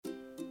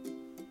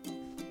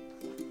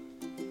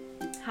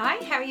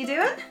Hi, how are you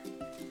doing?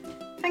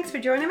 Thanks for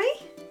joining me.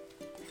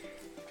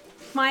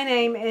 My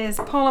name is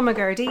Paula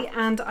McGurdy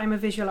and I'm a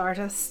visual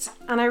artist,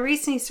 and I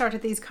recently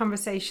started these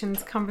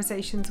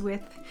conversations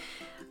with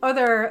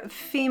other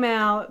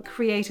female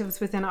creatives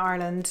within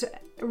Ireland,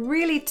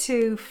 really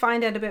to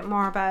find out a bit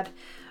more about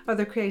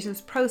other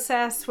creatives'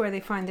 process, where they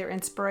find their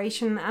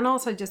inspiration, and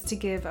also just to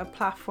give a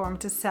platform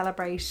to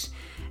celebrate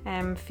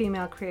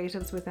female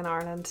creatives within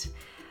Ireland.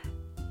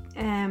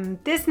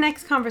 This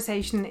next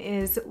conversation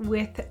is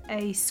with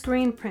a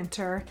screen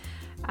printer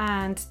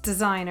and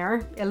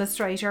designer,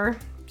 illustrator.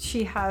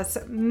 She has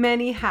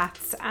many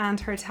hats and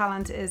her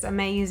talent is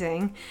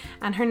amazing.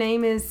 And her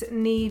name is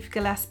Niamh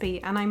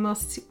Gillespie. And I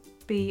must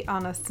be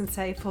honest and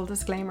say, full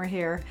disclaimer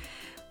here,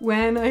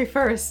 when I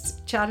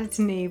first chatted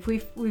to Niamh,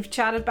 we've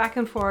chatted back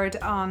and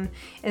forth on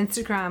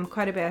Instagram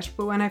quite a bit,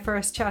 but when I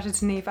first chatted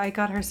to Niamh, I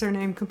got her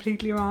surname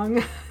completely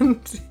wrong.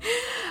 And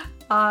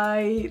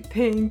I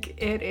think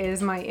it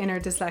is my inner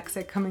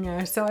dyslexic coming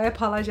out, so I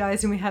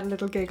apologise, and we had a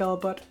little giggle,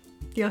 but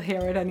you'll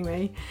hear it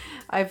anyway.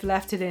 I've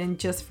left it in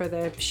just for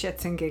the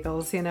shits and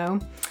giggles, you know.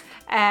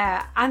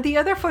 And the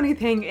other funny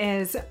thing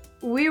is,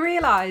 we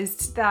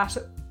realised that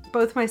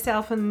both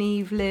myself and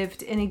Niamh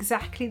lived in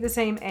exactly the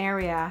same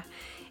area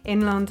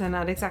in London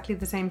at exactly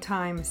the same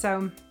time.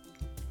 So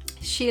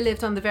she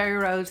lived on the very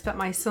road that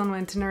my son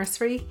went to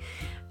nursery,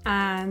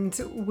 and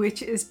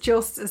which is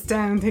just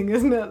astounding,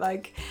 isn't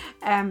it?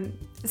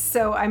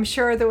 So I'm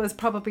sure there was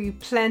probably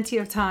plenty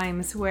of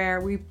times where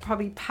we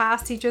probably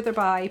passed each other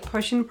by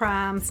pushing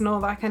prams and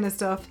all that kind of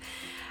stuff.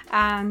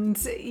 And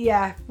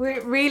yeah,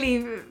 we're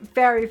really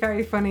very,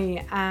 very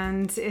funny,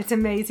 and it's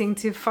amazing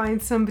to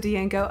find somebody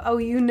and go, oh,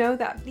 you know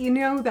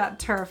that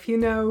turf, you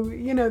know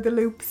the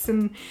loops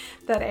and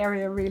that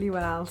area really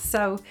well.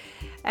 So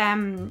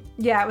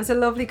yeah, it was a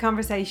lovely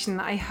conversation.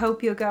 I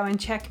hope you'll go and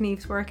check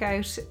Niamh's work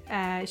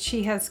out.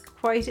 She has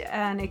quite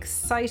an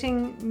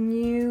exciting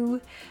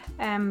new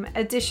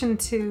addition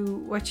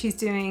to what she's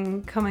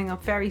doing coming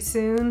up very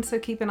soon, so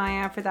keep an eye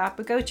out for that.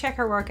 But go check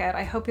her work out.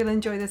 I hope you'll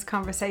enjoy this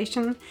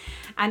conversation,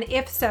 and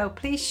if so,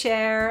 please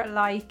share,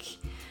 like,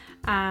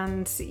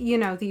 and you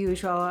know the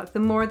usual. The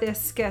more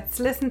this gets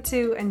listened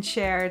to and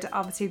shared,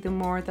 obviously the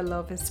more the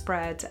love is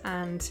spread,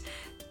 and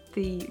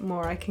the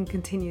more I can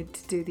continue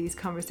to do these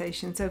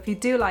conversations. So if you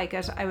do like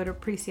it, I would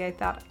appreciate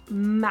that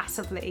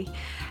massively.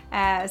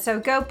 So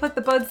go put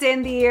the buds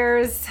in the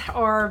ears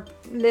or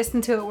listen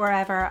to it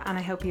wherever, and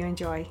I hope you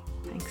enjoy.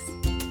 Thanks.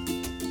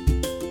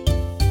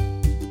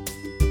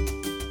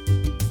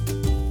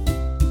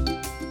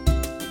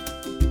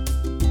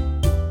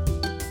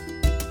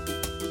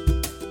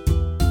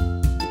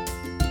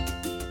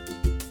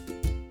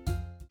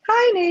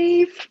 Hi,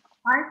 Niamh.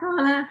 Hi,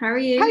 Paula. How are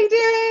you? How you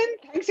doing?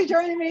 Thanks for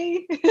joining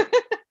me.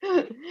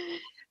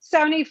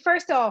 So, Niamh,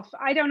 first off,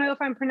 I don't know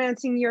if I'm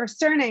pronouncing your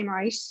surname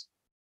right.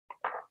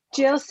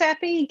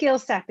 Gillespie?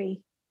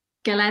 Gillespie.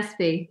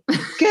 Gillespie!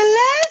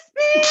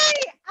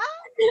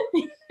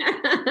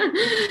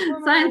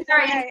 Sounds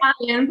very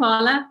Italian,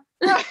 Paula.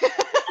 I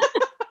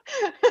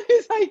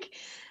was like,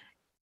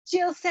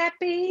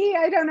 Giuseppe?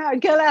 I don't know.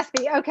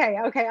 Gillespie. Okay.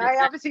 I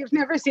obviously have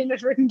never seen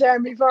it written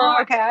down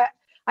before. Okay,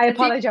 I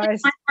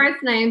apologise. My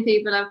first name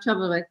people have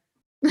trouble with.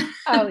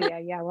 Oh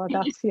yeah. Well,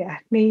 that's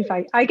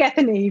Niamh. I get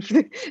the Niamh.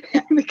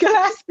 The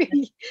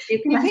Gillespie.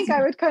 You think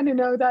I would kind of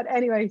know that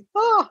anyway?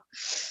 Oh,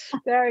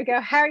 there we go.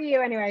 How are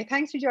you anyway?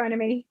 Thanks for joining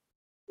me.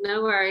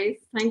 No worries.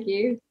 Thank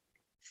you.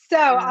 So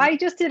I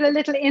just did a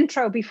little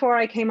intro before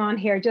I came on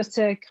here, just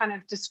to kind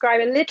of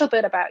describe a little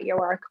bit about your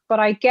work. But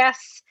I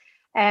guess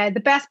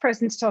the best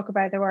person to talk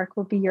about the work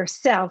would be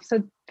yourself.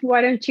 So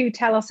why don't you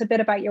tell us a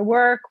bit about your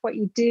work, what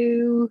you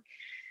do?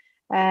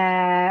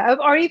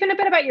 Or even a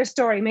bit about your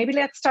story. Maybe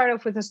let's start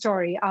off with a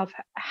story of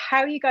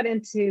how you got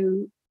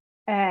into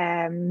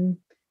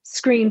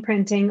screen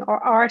printing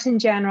or art in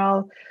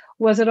general.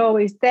 Was it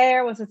always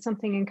there? Was it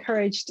something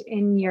encouraged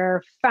in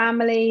your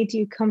family? Do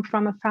you come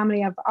from a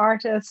family of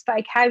artists?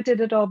 Like, how did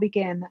it all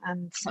begin?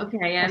 And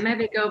okay, yeah,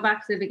 maybe go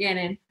back to the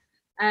beginning.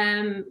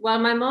 Well,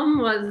 my mum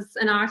was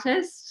an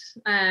artist,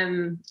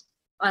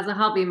 as a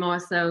hobby more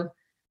so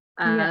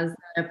as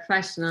a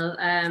professional,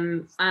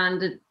 and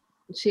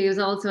she was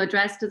also a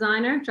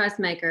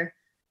dressmaker.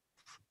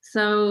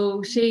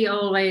 So she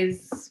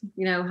always,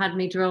 had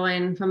me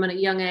drawing from a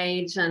young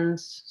age, and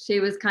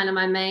she was kind of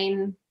my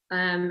main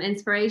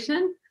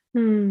inspiration.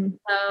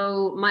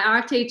 So my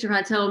art teacher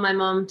had told my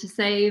mum to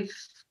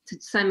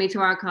send me to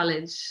art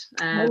college.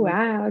 Oh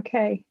wow,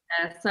 okay.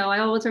 So I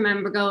always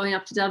remember going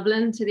up to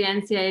Dublin to the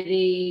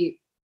NCAD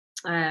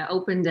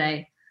open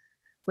day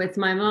with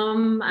my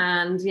mum,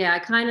 and I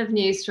kind of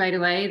knew straight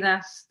away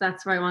that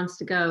that's where I wanted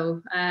to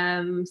go.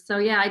 So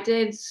I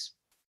did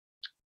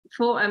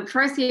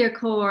first year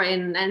core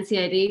in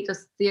NCAD,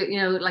 just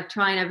like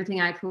trying everything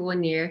out for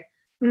 1 year.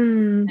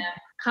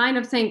 Kind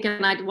of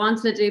thinking I'd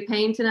wanted to do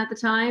painting at the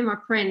time or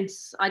print.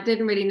 I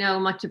didn't really know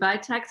much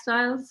about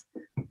textiles.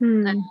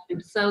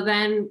 So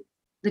then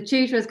the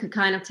tutors could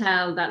kind of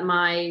tell that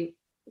my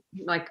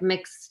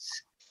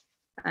mixed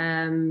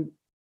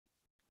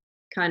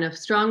kind of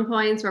strong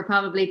points were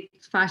probably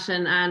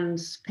fashion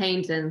and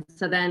painting.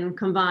 So then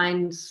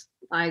combined,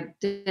 I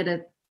did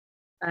it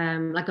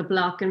like a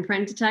block in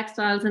printed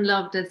textiles and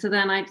loved it. So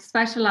then I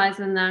specialized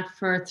in that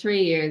for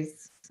 3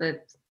 years. So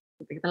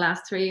I think the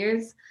last 3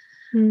 years.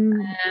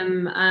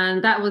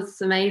 And that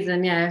was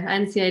amazing. Yeah,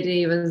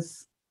 NCAD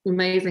was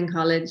amazing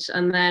college.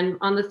 And then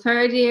on the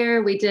third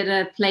year, we did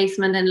a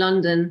placement in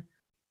London.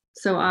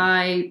 So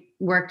I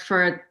worked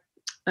for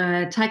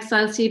a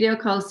textile studio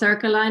called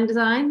Circle Line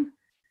Design.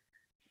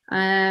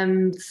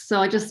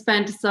 So I just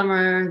spent a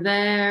summer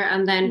there,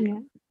 and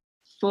then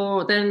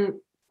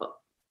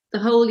the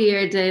whole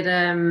year did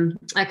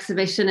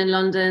exhibition in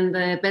London,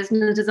 the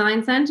Business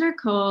Design Centre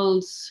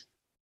called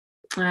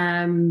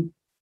I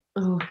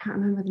can't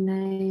remember the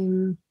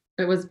name.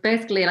 It was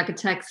basically like a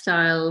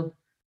textile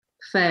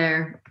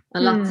fair,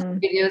 and lots of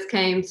studios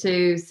came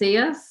to see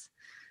us.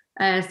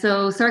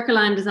 So Circle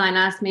Line Design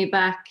asked me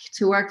back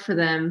to work for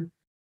them.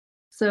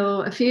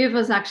 So a few of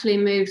us actually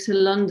moved to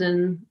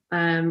London,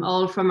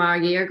 all from our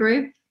year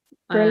group.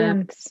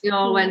 Brilliant. We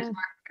all went to work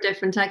for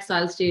different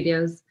textile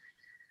studios.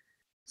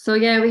 So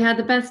yeah, we had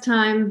the best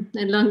time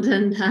in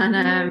London, and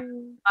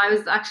I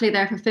was actually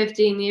there for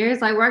 15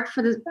 years. I worked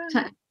for the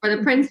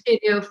print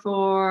studio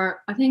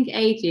for I think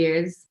 8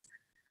 years.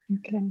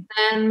 Okay.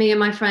 Then me and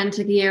my friend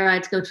took a year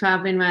out to go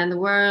traveling around the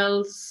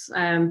world.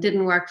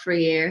 Didn't work for a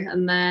year,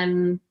 and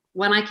then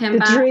when I came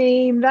back,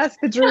 That's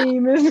the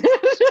dream, isn't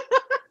it?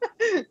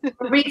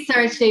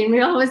 Researching.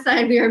 We always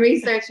said we were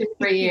researching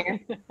for a year.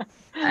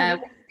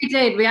 We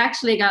did. We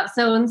actually got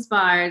so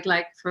inspired,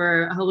 like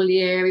for a whole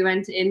year. We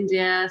went to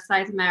India,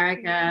 South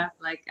America,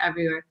 like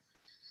everywhere,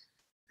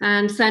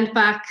 and sent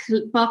back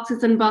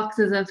boxes and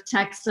boxes of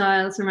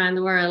textiles from around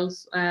the world.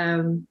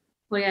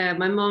 But yeah,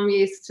 my mum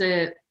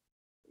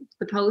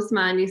the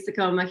postman used to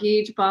come,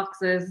 huge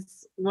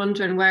boxes,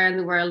 wondering where in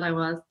the world I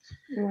was.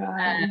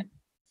 Wow.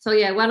 So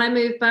yeah, when I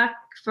moved back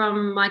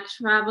from my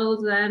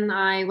travels, then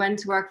I went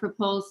to work for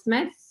Paul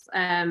Smith,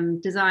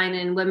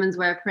 designing women's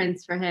wear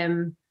prints for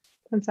him.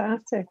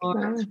 Fantastic. For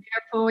 3 or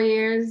 4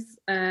 years.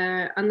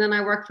 And then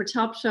I worked for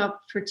Topshop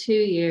for 2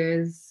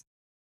 years.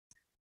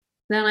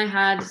 Then I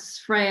had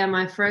Freya,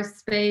 my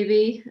first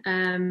baby.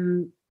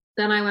 Then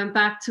I went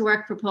back to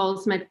work for Paul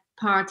Smith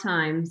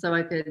part-time so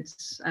I could...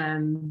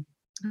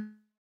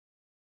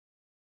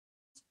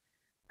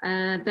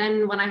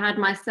 then when I had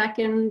my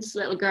second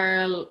little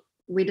girl,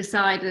 we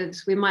decided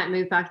we might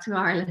move back to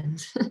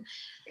Ireland.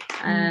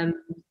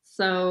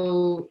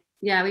 So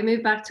yeah, we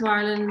moved back to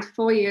Ireland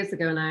 4 years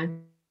ago now.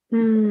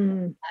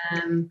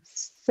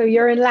 So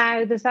you're in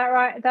Louth, is that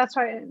right? That's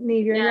right,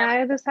 Niamh, you're in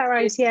Louth, is that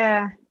right?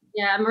 Yeah.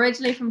 Yeah, I'm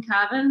originally from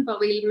Cavan, but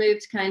we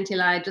moved to County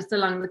Louth, just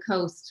along the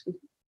coast.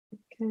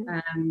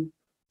 Okay.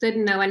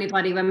 Didn't know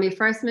anybody when we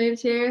first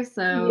moved here,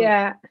 so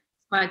yeah, it's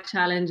quite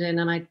challenging,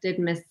 and I did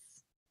miss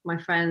my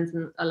friends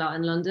a lot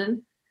in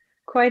London.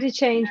 Quite a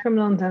change from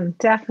London,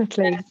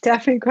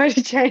 definitely quite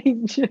a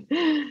change.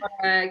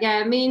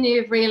 Yeah, me and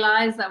you've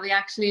realised that we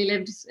actually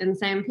lived in the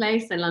same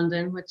place in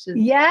London, which is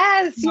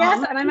yes,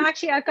 and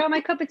I've got my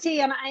cup of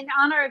tea, and in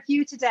honour of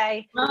you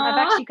today, I've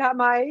actually got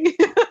my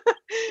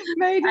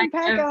made in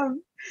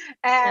Peckham.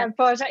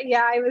 But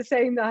yeah, I was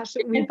saying that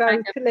we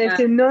both lived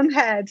in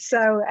Nunhead,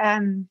 so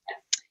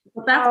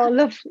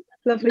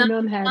lovely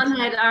Nunhead.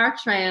 Nunhead Art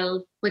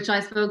Trail, which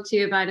I spoke to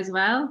you about as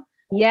well.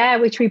 Yeah,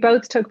 which we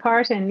both took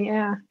part in.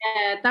 Yeah,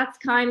 that's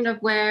kind of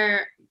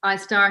where I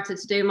started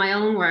to do my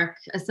own work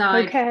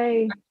aside from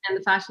in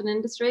the fashion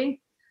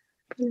industry.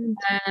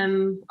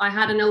 I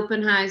had an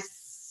open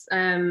house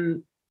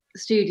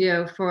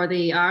studio for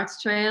the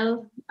Arts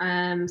Trail.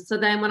 So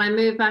then when I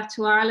moved back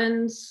to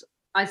Ireland,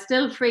 I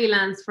still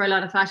freelance for a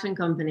lot of fashion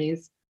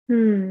companies.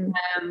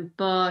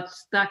 But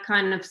that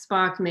kind of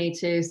sparked me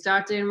to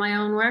start doing my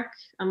own work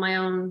and my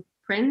own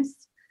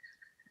prints.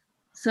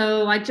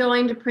 So I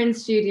joined a print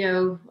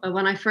studio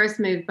when I first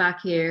moved back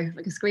here,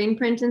 like a screen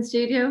printing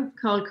studio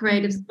called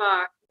Creative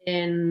Spark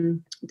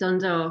in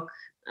Dundalk.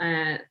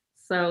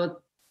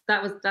 So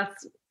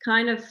that's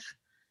kind of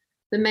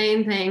the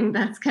main thing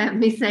that's kept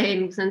me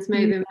sane since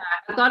moving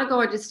back. I've got a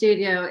gorgeous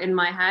studio in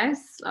my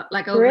house,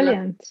 like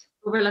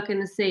overlooking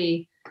the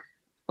sea.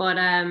 But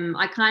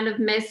I kind of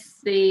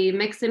miss the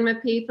mixing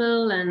with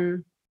people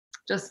and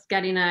just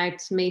getting out,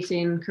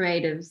 meeting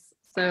creatives.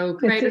 So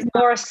it's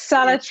more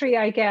solitary,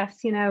 I guess,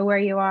 where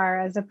you are,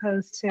 as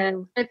opposed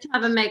to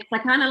have a mix. I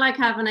kind of like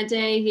having a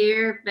day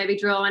here, maybe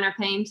drawing or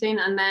painting,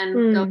 and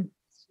then go to the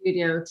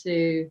studio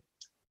to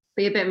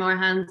be a bit more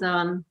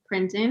hands-on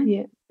printing.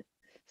 Yeah.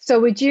 So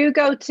would you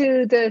go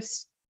to the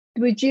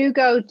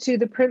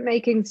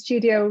printmaking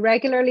studio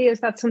regularly? Is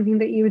that something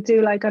that you would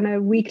do like on a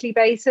weekly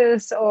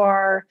basis,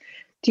 or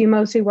do you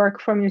mostly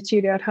work from your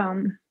studio at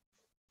home?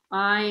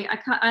 I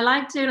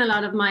like doing a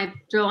lot of my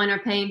drawing or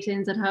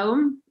paintings at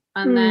home.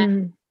 And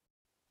then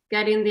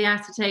getting the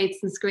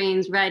acetates and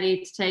screens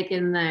ready to take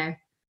in there.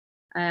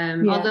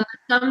 Although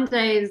some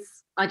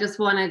days I just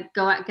want to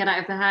get out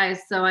of the house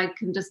so I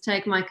can just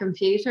take my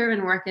computer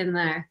and work in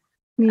there.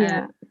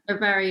 Yeah, they're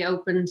very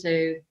open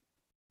to,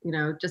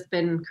 just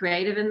being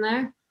creative in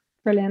there.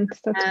 Brilliant.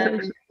 That's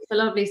great. It's a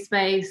lovely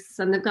space,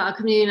 and they've got a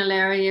communal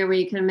area where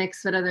you can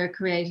mix with other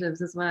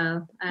creatives as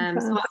well.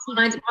 So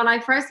when I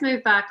first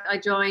moved back, I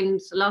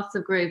joined lots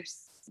of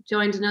groups.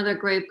 Joined another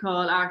group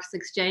called Arts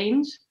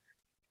Exchange.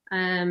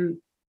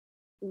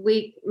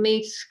 We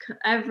meet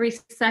every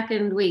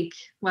second week.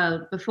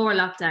 Well, before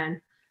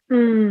lockdown.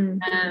 During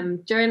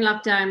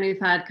lockdown, we've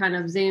had kind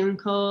of Zoom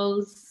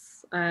calls.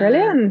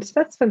 Brilliant.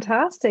 That's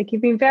fantastic.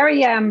 You've been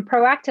very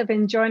proactive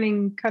in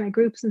joining kind of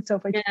groups and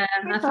stuff. Yeah,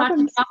 I've had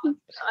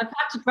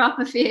to drop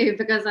a few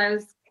because I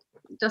was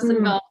just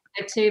involved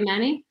with too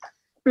many.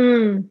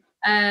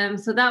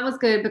 So that was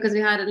good because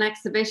we had an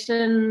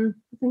exhibition,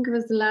 I think it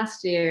was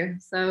last year.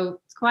 So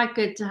it's quite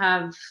good to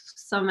have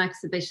some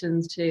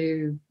exhibitions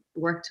to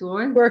work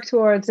towards. Work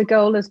towards a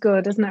goal is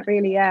good, isn't it?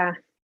 Really, yeah.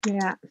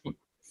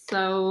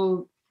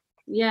 So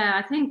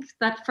yeah, I think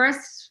that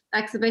first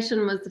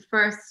exhibition was the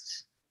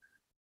first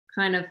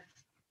kind of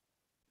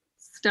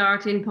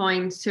starting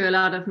point to a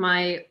lot of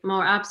my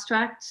more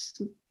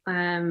abstract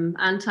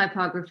and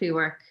typography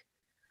work.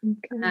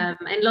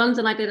 In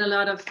London, I did a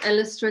lot of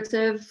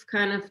illustrative,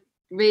 kind of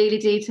really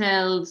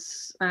detailed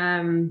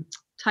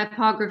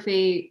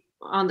typography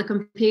on the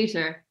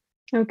computer.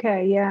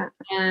 Okay, yeah.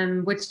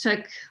 Which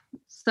took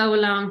so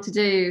long to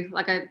do.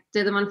 Like I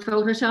did them on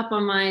Photoshop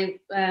on my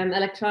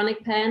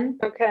electronic pen.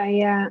 Okay,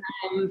 yeah.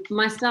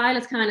 My style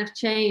has kind of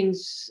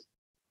changed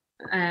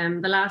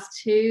the last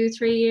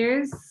 2-3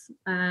 years.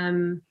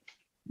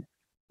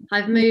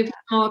 I've moved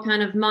more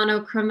kind of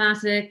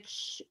monochromatic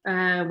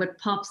with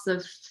pops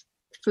of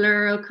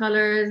fluoro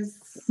colors.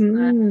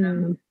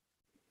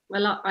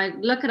 I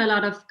look at a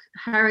lot of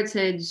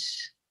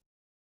heritage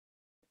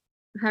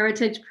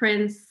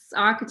prints,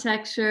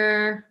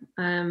 architecture.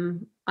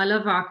 I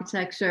love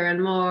architecture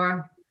and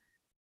more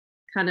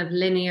kind of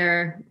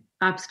linear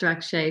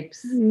abstract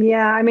shapes.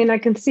 Yeah, I mean, I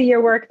can see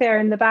your work there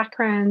in the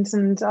background,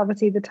 and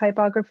obviously the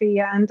typography.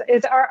 And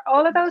are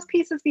all of those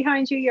pieces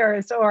behind you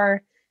yours,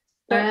 or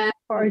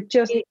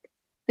just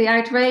the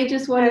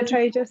outrageous one?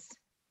 Outrageous.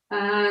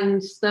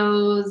 And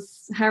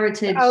those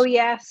heritage. Oh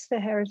yes, the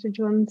heritage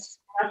ones.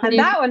 And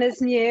that one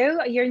is new.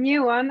 Your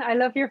new one. I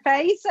love your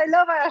face. I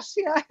love it.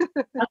 Yeah.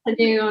 That's a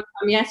new one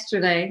from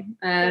yesterday.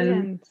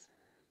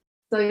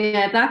 So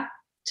yeah, that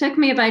took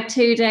me about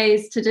 2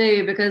 days to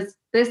do because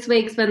this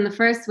week's been the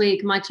first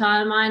week my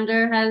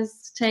childminder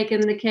has taken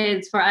the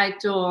kids for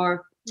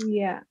outdoor.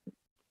 Yeah.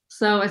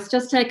 So it's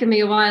just taken me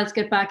a while to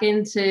get back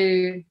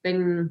into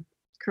being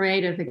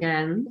creative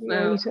again.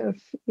 Creative,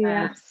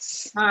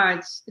 yes.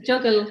 Hard.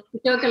 Juggle.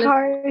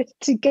 Hard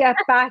to get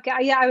back.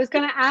 Yeah, I was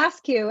going to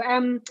ask you.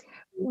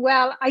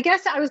 Well, I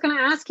guess I was going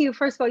to ask you,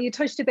 first of all, you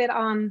touched a bit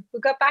on, we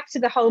got back to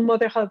the whole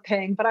motherhood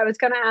thing, but I was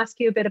going to ask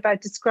you a bit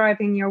about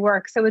describing your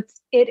work. So it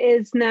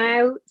is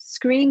now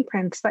screen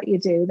prints that you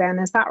do then,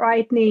 is that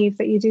right, Niamh,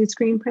 that you do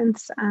screen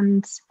prints?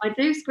 And I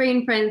do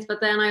screen prints, but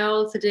then I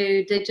also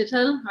do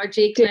digital or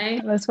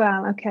Giclée. As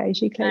well, okay,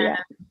 Giclée, yeah.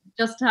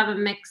 Just to have a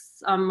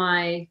mix on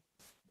my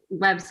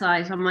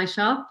website, on my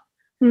shop.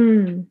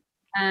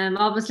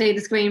 Obviously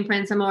the screen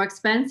prints are more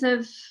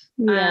expensive.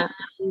 Yeah.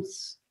 And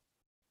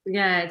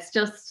yeah, it's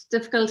just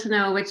difficult to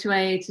know which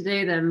way to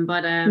do them.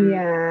 But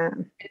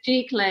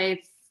Giclée,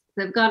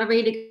 they've got a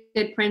really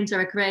good printer,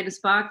 a Creative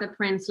Spark, that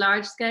prints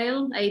large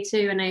scale,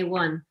 A2 and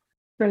A1.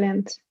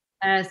 Brilliant.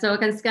 So I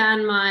can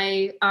scan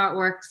my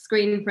artwork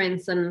screen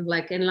prints and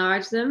like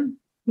enlarge them.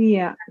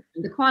 Yeah.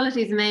 The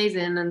quality is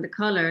amazing and the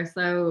color,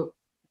 so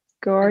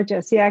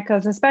gorgeous. Yeah,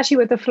 because especially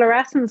with the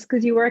fluorescence,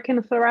 because you work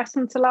in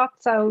fluorescence a lot,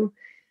 so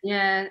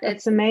yeah,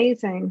 it's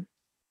amazing.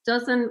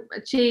 Doesn't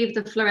achieve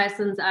the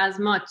fluorescence as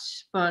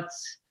much, but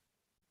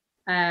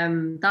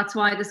that's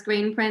why the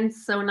screen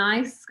print's so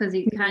nice, because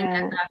you can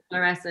get that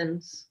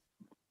fluorescent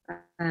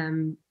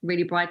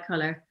really bright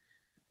color.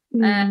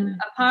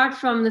 Apart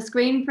from the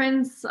screen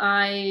prints,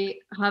 I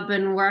have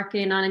been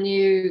working on a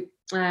new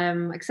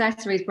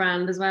accessories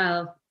brand as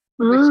well,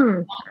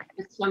 which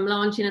I'm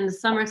launching in the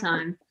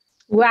summertime.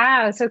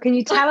 Wow, so can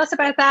you tell us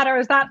about that, or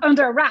is that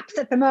under wraps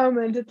at the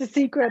moment? It's a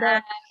secret.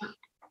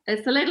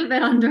 It's a little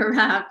bit under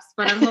wraps,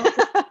 but I'm hoping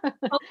to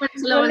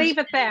launch. We'll leave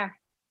it there.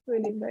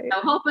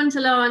 I'm hoping to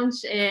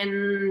launch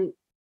in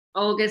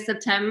August,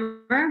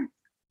 September.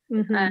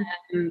 I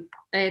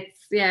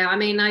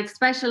mean, I've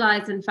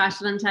specialized in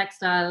fashion and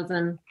textiles,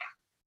 and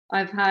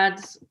I've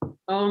had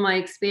all my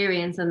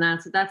experience in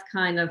that, so that's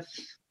kind of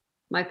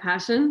my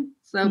passion.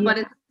 So but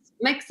it's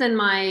mixing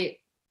my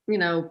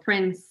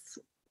prints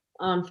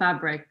on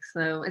fabric,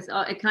 so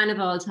it kind of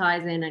all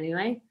ties in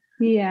anyway.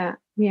 Yeah.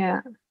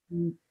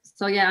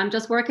 So yeah, I'm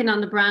just working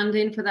on the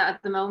branding for that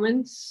at the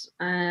moment.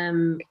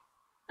 And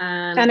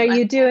are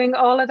you doing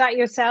all of that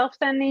yourself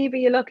then, Niamh? Are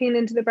you looking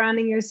into the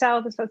branding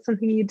yourself? Is that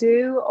something you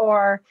do,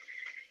 or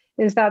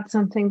is that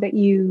something that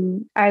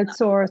you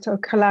outsource or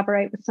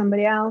collaborate with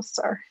somebody else?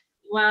 Or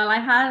well, I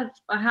have,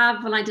 and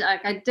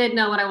I did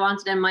know what I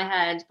wanted in my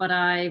head, but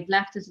I've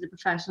left it to the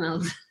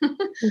professionals.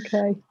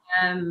 Okay.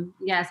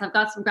 Yes, I've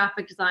got some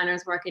graphic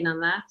designers working on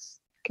that.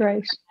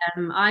 Great.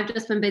 I've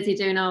just been busy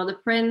doing all the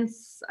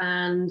prints,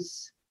 and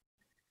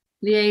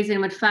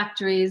liaising with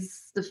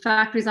factories. The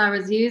factories I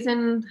was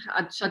using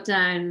had shut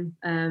down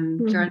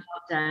during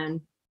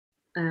lockdown.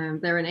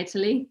 They're in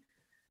Italy.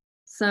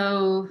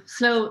 So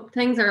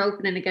things are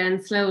opening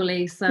again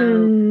slowly. So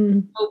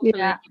hopefully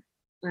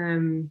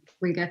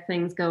we'll get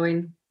things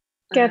going.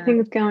 Get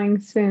things going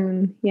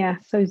soon. Yeah.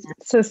 So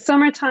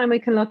summertime we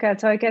can look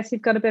at. So I guess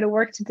you've got a bit of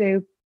work to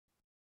do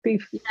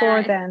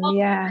before then.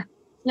 Yeah.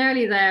 It's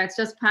nearly there. It's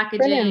just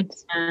packaging. Brilliant.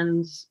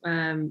 And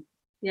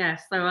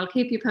so I'll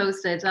keep you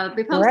posted. I'll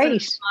be posting on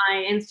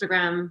my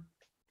Instagram.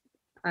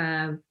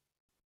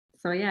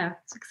 So yeah,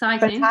 it's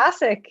exciting.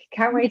 Fantastic.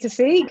 Can't wait to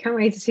see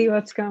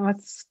what's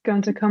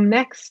going to come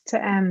next.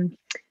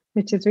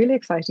 Which is really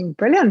exciting.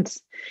 Brilliant.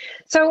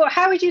 So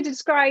how would you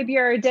describe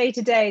your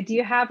day-to-day? Do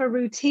you have a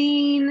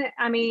routine?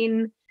 I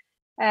mean,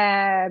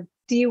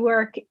 do you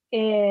work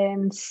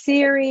in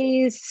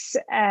series?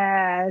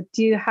 Do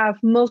you have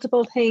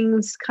multiple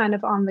things kind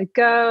of on the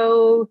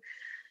go?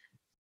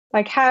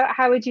 Like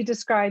how would you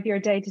describe your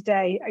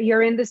day-to-day?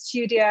 You're in the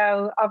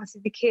studio.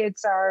 Obviously the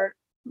kids are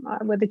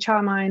with the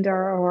childminder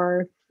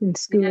or in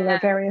school or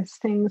various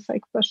things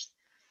like that.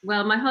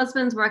 Well, my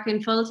husband's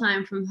working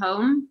full-time from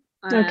home.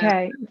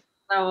 Okay.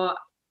 So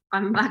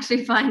I'm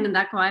actually finding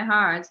that quite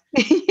hard.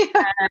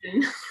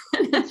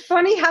 It's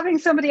funny having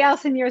somebody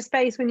else in your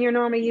space when you're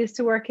normally used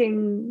to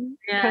working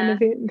kind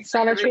of in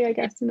solitary, I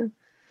guess. You know?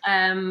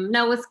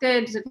 No, it's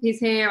good. If he's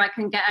here, I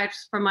can get out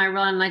for my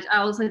run. I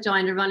also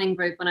joined a running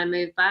group when I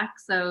moved back.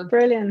 So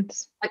brilliant.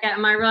 I get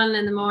my run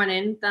in the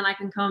morning, then I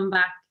can come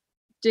back,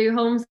 do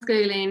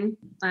homeschooling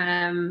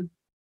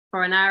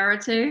for an hour or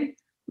two.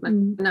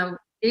 No,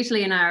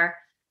 usually an hour.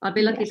 I'll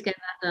be lucky to get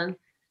that done.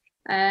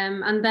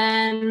 And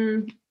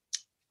then,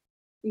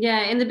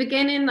 in the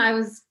beginning, I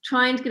was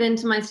trying to get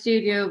into my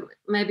studio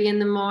maybe in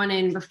the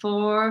morning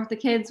before the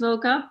kids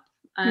woke up.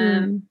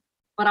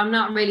 But I'm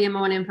not really a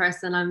morning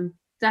person. I'm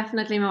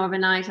definitely more of a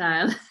night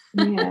owl.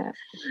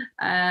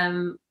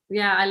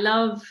 I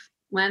love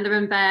when they're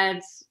in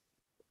bed.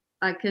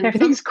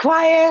 Everything's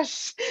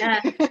quiet.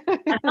 I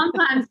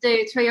sometimes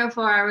do 3 or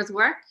 4 hours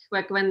work,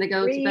 like when they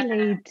go to bed.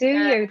 Really? Do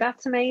you?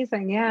 That's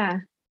amazing.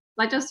 Yeah.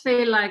 I just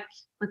feel like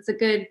it's a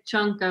good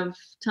chunk of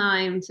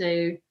time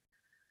to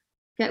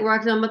get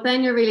work done, but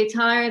then you're really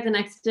tired the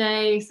next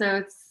day, so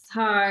it's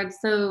hard.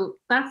 So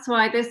that's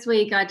why this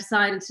week I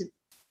decided to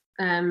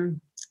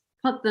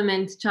put them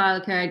into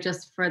childcare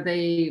just for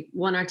the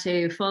 1 or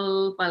 2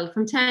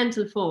 from 10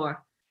 till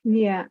 4.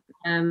 Yeah.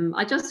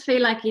 I just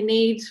feel like you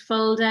need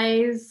full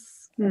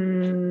days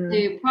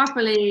to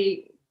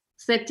properly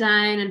sit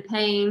down and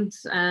paint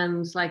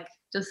and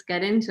just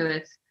get into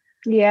it.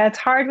 Yeah, it's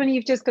hard when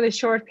you've just got a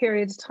short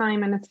period of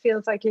time and it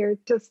feels like you're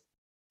just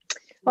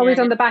always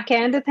on the back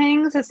end of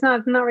things. It's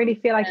not really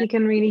feel like you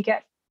can really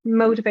get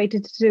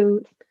motivated to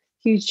do a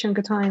huge chunk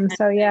of time.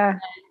 So yeah.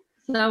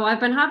 So I've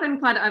been having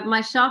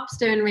my shop's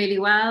doing really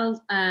well.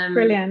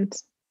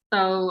 Brilliant.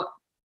 So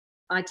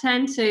I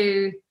tend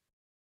to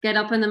get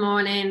up in the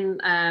morning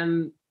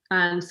and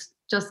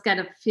just get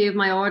a few of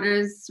my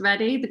orders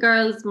ready.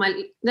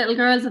 My little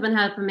girls have been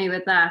helping me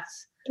with that.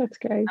 That's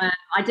great.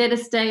 I did a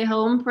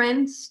stay-home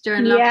print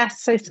during lockdown.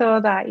 Yes, I saw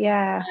that,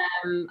 yeah.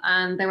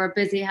 And they were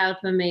busy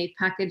helping me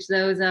package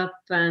those up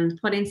and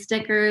putting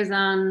stickers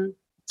on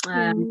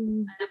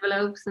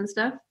envelopes and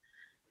stuff.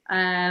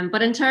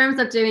 But in terms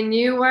of doing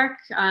new work,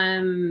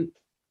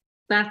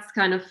 that's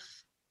kind of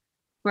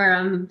where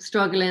I'm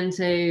struggling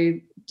to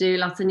do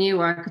lots of new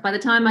work. By the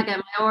time I get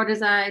my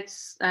orders out,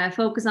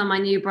 focus on my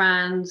new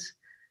brand,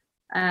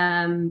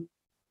 I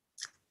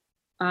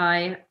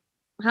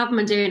haven't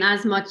been doing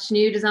as much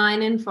new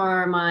designing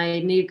for my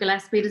new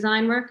Gillespie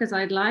design work as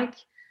I'd like.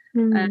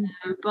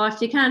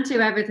 But you can't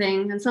do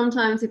everything, and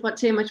sometimes we put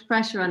too much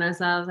pressure on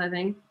ourselves, I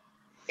think.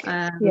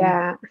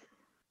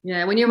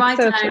 When you write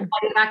down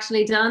what you've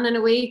actually done in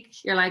a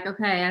week, you're like,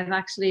 okay, I've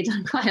actually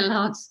done quite a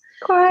lot.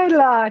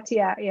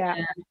 Yeah,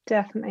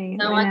 definitely.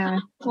 So I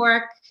can't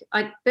work.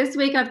 This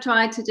week I've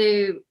tried to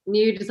do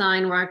new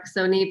design work,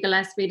 so Neve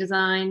Gillespie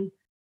design,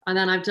 and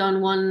then I've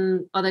done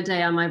one other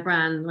day on my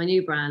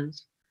new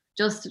brand,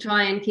 just to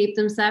try and keep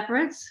them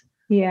separate.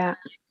 Yeah.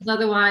 Because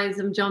otherwise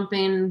I'm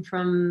jumping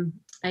from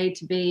A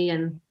to B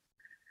and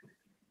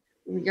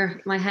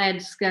my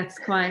head gets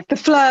quite... The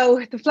flow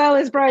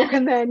is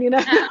broken then, you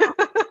know.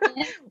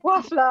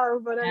 What flow?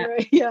 But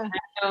anyway, yeah.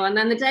 And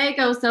then the day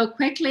goes so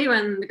quickly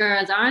when the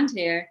girls aren't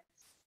here.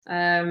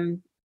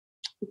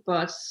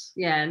 But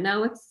yeah,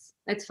 no,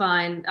 it's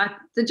fine. I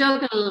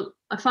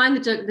find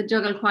the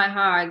juggle quite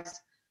hard.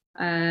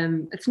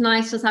 It's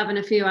nice just having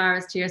a few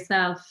hours to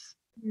yourself.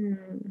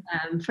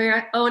 For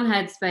your own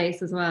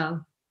headspace as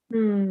well.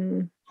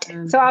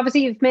 So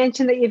obviously you've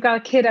mentioned that you've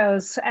got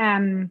kiddos.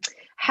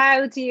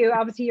 How do you,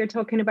 obviously you're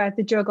talking about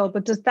the juggle,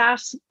 but does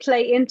that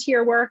play into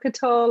your work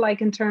at all,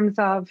 like in terms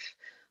of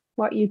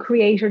what you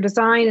create or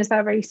design? Is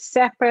that very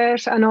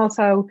separate? And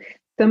also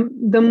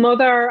the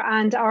mother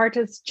and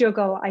artist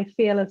juggle, I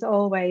feel, is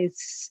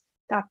always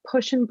that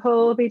push and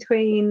pull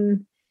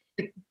between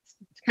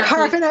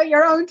carving out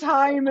your own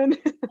time and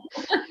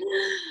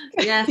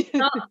yes.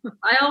 So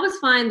I always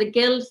find the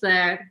guilt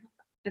there.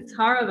 It's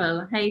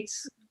horrible. I hate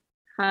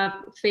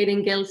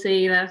feeling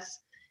guilty that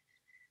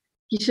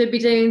you should be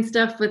doing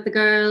stuff with the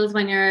girls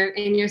when you're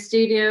in your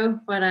studio,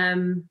 but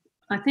I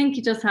think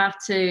you just have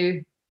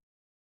to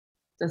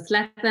just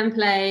let them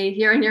play.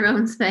 You're in your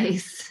own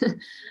space.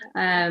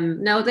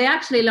 No, they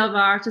actually love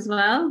art as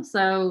well.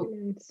 So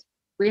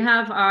we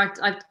have art.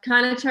 I've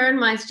kind of turned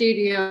my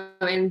studio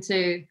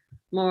into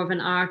more of an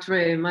art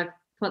room. I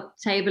put a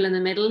table in the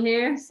middle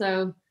here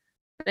so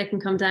they can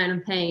come down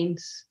and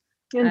paint.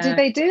 And do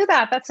they do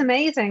that? That's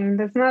amazing.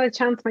 There's not a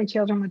chance my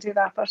children would do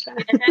that, but then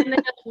they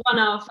just run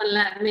off and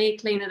let me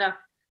clean it up.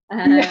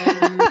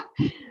 I've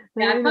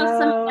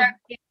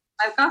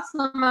got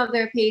some of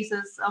their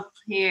pieces up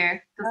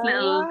here. This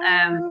little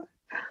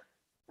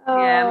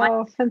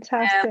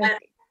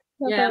fantastic.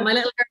 My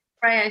little girl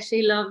Freya,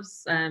 she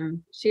loves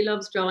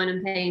drawing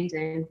and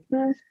painting.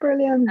 That's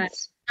brilliant.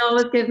 She's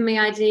always giving me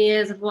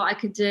ideas of what I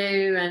could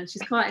do, and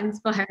she's quite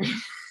inspiring.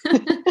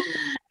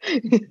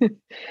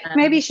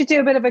 Maybe you should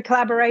do a bit of a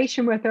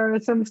collaboration with her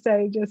at some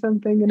stage or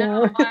something, you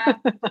know. I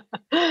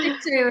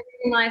do a really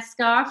nice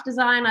scarf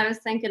design. I was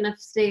thinking of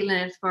stealing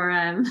it for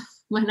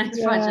my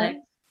next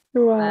project.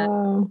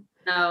 Wow.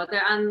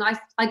 And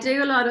I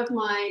do a lot of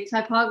my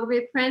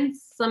typography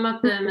prints, some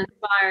of them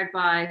inspired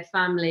by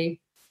family,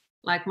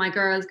 like my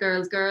girls.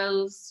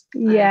 Boys.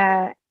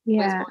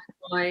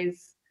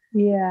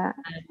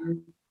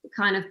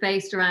 Kind of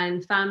based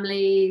around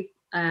family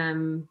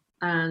and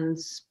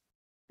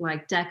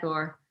like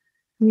decor.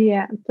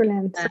 Yeah,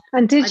 brilliant.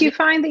 And did you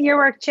find that your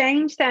work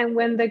changed then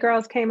when the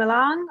girls came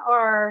along,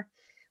 or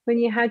when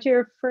you had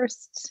your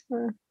first?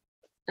 I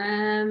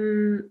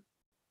don't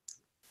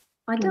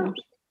know.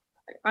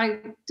 I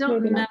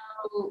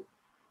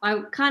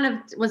kind of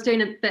was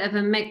doing a bit of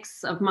a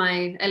mix of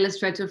my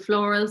illustrative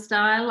floral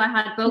style. I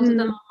had both of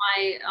them on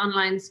my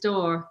online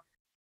store,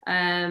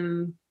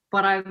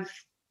 but I've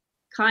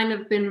kind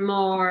of been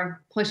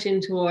more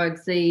pushing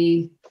towards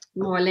the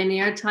more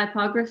linear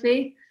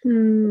typography.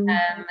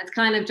 It's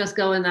kind of just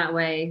going that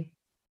way.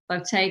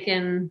 I've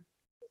kind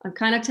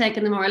of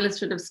taken the more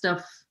illustrative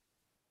stuff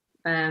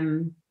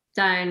further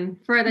down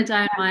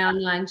my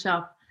online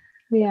shop.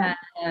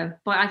 But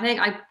I think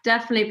I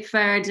definitely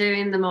prefer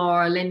doing the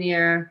more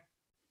linear,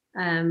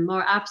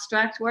 more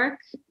abstract work.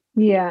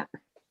 I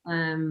mean,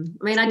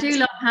 I do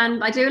a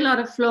lot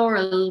of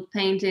floral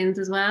paintings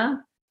as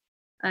well.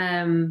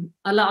 A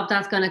lot of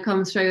that's going to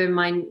come through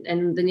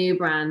in the new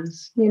brand.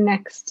 Your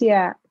next,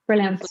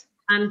 brilliant.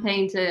 Hand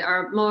painted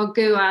or more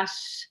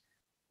gouache,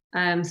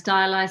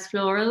 stylized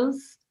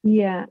florals.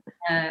 Still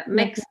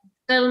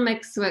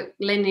mixed with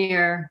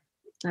linear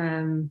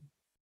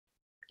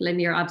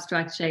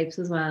abstract shapes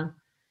as well.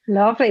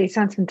 Lovely.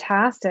 Sounds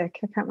fantastic.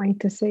 I can't wait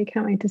to see it.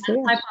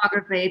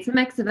 Typography, it's a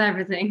mix of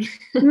everything.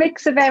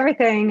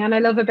 And I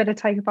love a bit of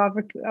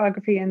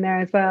typography in there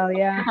as well.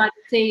 By the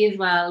sea as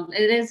well.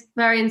 It is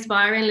very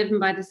inspiring living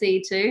by the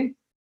sea too.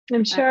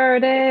 I'm sure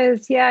it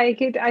is.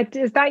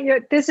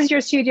 This is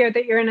your studio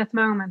that you're in at the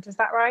moment, is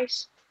that right?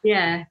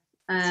 Yeah.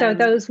 So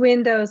those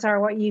windows are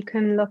what you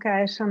can look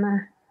out on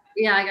I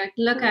can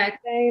look at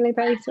daily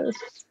basis.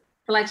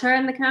 Will I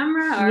turn the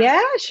camera? Or?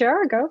 Yeah,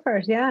 sure, go for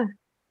it. Yeah.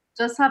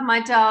 Just have my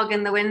dog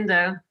in the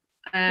window.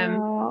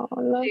 Oh,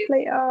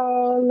 lovely.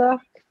 Oh, look,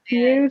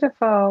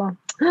 beautiful.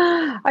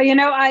 You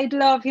know what I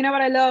love,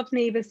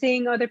 Niamh, is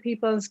seeing other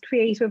people's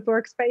creative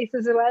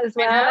workspaces as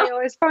well. I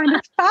always find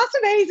it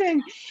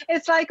fascinating.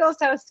 It's like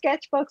also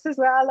sketchbooks as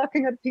well,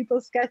 looking at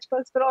people's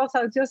sketchbooks, but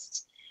also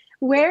just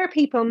where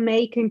people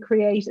make and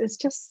create is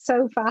just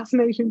so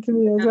fascinating to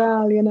me as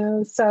well, you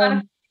know.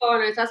 So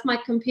corners, that's my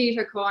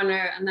computer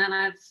corner, and then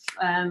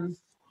I'm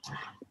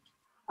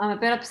a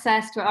bit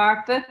obsessed with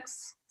art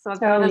books. So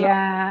lovely.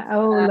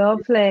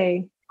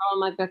 All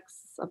my books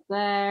up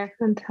there.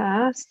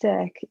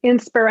 Fantastic.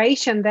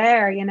 Inspiration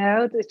there, you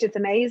know, it's just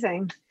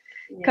amazing.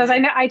 Because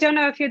I don't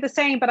know if you're the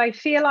same, but I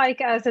feel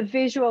like as a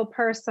visual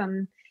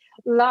person,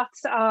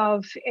 lots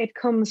of it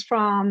comes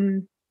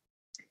from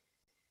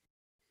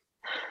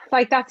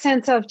like that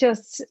sense of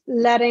just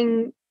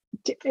letting,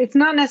 it's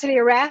not necessarily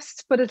a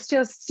rest, but it's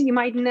just, you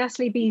might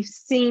necessarily be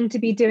seen to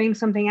be doing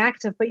something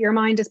active, but your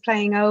mind is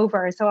playing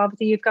over. So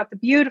obviously you've got the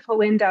beautiful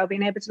window,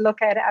 being able to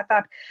look at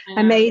that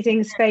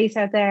amazing space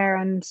out there,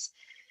 and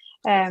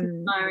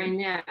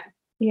inspiring,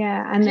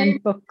 and then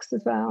books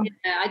as well.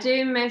 I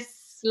do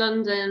miss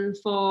London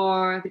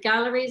for the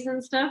galleries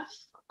and stuff.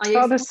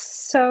 There's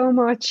so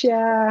much.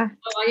 I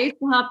used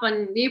to hop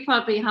on, you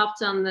probably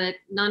hopped on the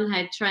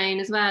Nunhead train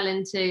as well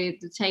into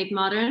the Tate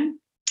Modern.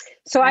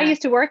 So I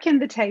used to work in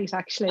the Tate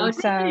actually.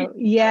 So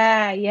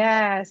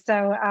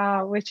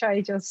so which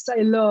I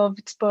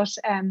loved, but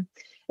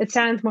it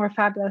sounds more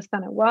fabulous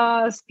than it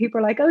was. People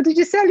are like, oh, did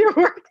you sell your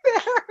work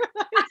there?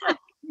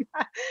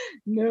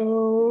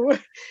 No,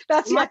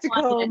 that's yet to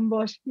come,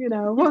 but you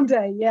know, one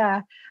day,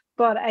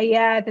 But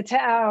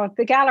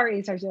the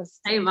galleries are just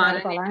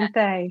incredible, aren't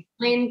they?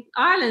 I mean,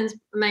 Ireland's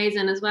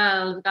amazing as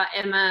well. We've got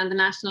Emma and the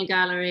National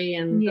Gallery,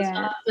 and there's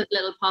lots of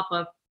little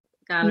pop-up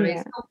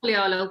galleries. Hopefully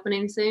all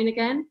opening soon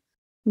again.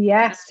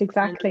 Yes,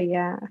 exactly,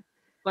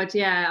 But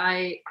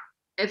I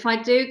if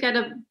I do get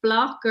a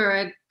block or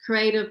a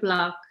creative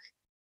block,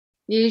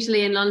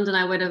 usually in London,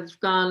 I would have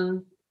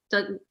gone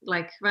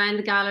like around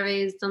the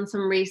galleries, done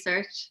some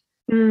research.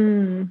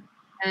 Mm.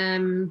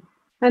 And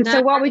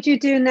so what would you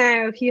do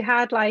now if you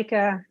had like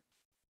a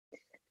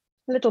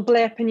little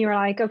blip and you were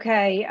like,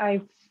 okay,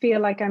 I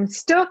feel like I'm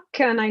stuck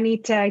and I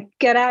need to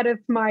get out of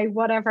my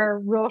whatever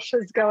rush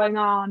is going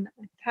on?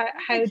 How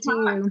do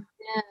you?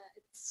 Yeah,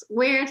 it's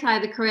weird how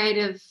the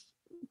creative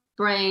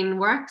brain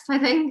works, I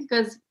think,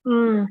 because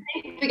Mm.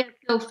 we get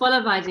so full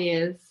of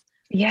ideas.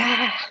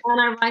 Yeah.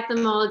 And I write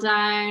them all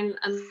down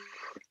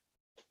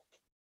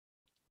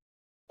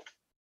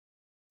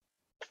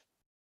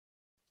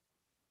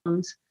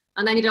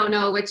and then you don't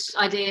know which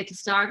idea to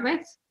start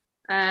with.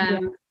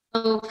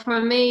 So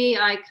for me,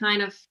 I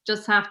kind of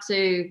just have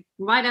to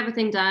write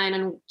everything down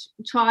and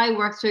try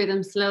work through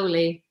them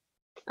slowly,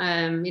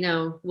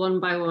 one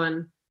by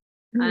one.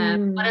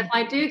 But if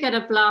I do get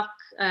a block,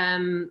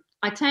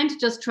 I tend to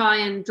just try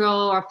and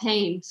draw or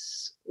paint,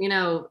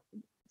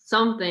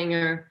 something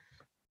or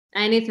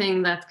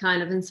anything that's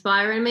kind of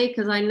inspiring me,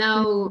 because I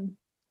know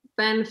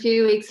then a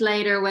few weeks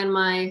later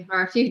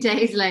or a few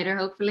days later,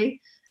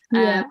 hopefully,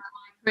 when my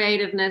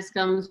creativeness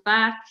comes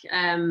back,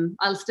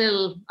 I'll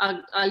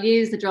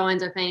use the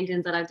drawings or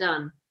paintings that I've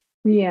done.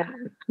 Yeah.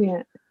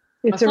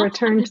 It's a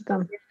return to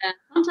them. Yeah,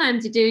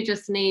 sometimes you do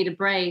just need a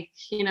break,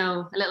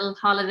 a little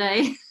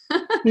holiday.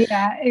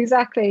 Yeah,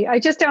 exactly. I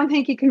just don't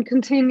think you can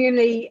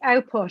continually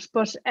output,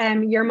 but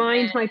your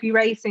mind might be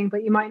racing,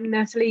 but you mightn't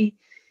necessarily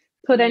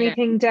put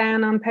anything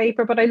down on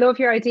paper. But I love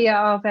your idea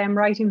of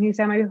writing things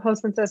down. My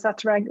husband says that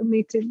to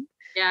me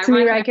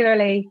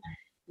regularly.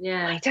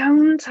 Yeah, I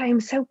don't. I'm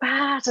so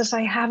bad at.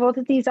 I have all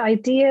of these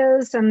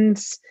ideas, and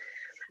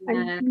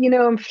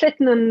I'm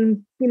flitting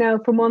and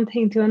from one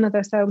thing to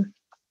another. So I'm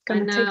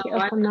gonna take you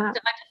up on that.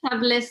 I just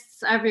have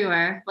lists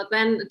everywhere, but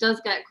then it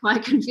does get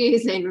quite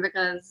confusing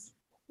because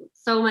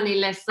so many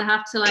lists. I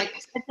have to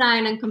sit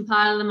down and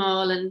compile them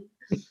all and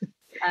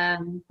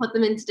put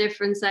them into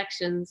different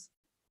sections.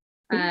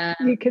 I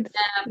think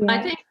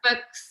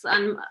books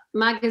and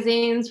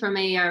magazines for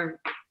me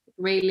are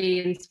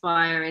really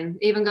inspiring.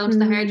 Even going to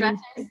the hairdressers,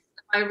 if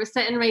I was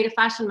sit and read a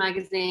fashion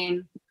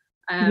magazine.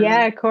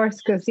 Of course,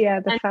 because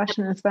the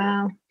fashion as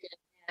well.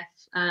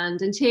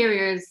 And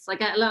interiors, I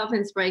get a lot of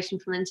inspiration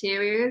from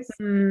interiors.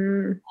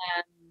 I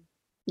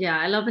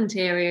love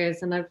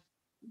interiors, and I've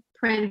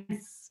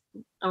prints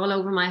all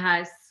over my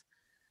house.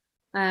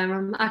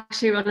 I'm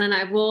actually running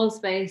out of wall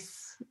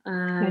space.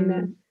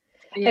 And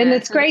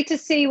it's great to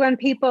see when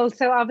people,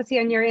 so obviously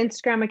on your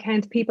Instagram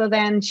account, people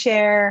then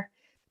share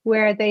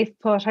where they've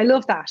put. I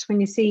love that when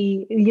you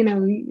see,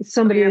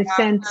 somebody has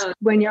sent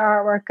when your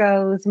artwork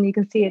goes, and you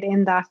can see it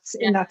in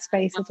that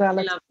space as well.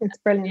 It's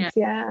brilliant.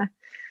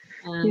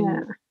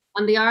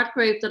 On the art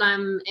group that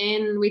I'm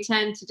in, we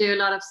tend to do a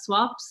lot of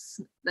swaps.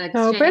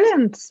 Oh,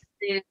 brilliant.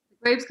 The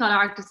group's called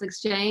Artist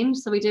Exchange,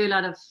 so we do a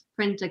lot of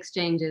print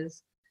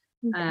exchanges.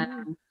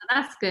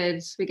 That's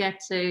good.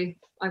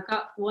 I've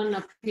got one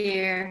up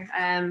here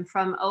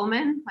from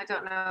Omen. I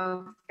don't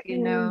know if you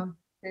know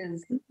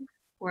his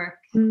work.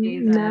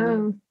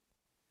 No.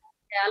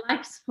 I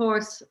like to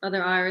support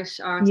other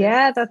Irish artists.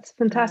 Yeah, that's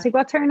fantastic.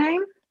 What's her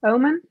name?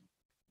 Omen?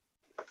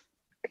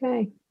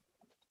 Okay.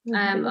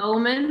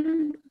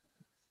 Omen.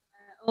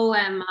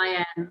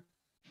 Omin.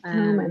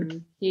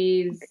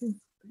 He's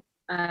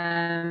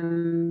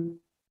bad.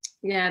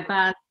 He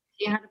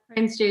had a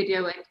print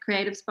studio at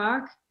Creative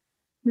Spark.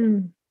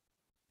 Who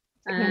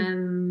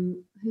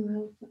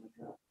else have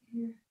I got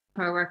here?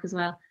 Her work as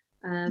well.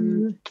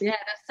 There's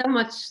so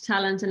much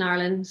talent in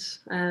Ireland.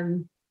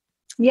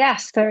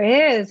 Yes, there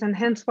is, and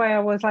hence why I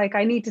was like,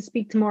 I need to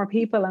speak to more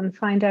people and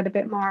find out a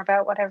bit more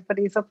about what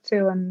everybody's up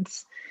to, and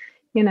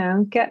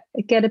get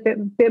a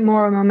bit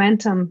more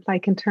momentum,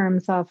 like in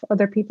terms of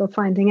other people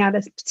finding out,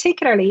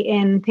 particularly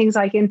in things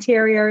like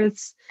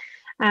interiors.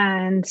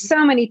 And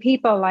so many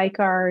people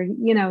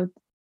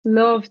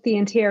love the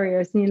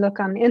interiors, and you look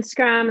on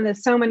Instagram and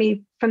there's so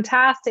many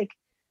fantastic,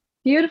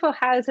 beautiful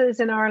houses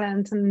in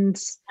Ireland, and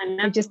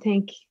I just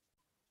think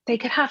they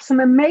could have some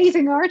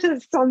amazing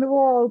artists on the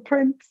wall,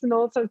 prints and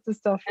all sorts of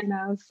stuff,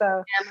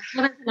 so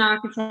my brother's an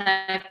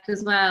architect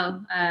as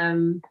well,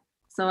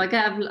 so I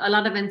get a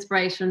lot of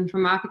inspiration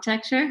from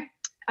architecture.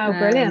 Oh,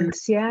 brilliant.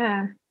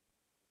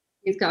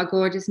 He's got a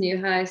gorgeous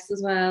new house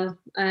as well.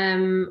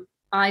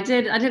 I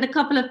did a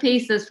couple of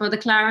pieces for the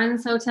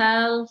Clarence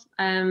Hotel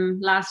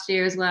last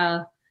year as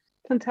well.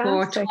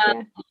 Fantastic.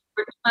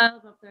 For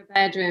 12 of their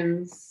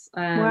bedrooms.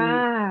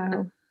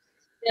 Wow.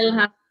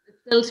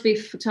 Still to be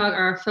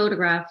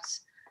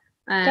photographed.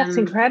 That's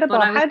incredible.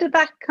 How did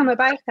that come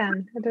about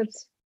then?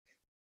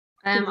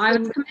 I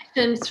was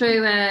commissioned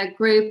through a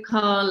group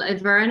called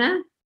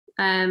Averna.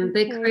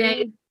 They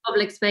create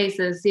public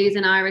spaces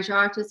using Irish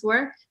artists'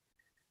 work.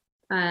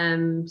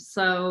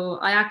 So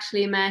I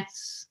actually met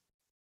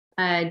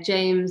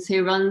James,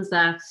 who runs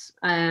that,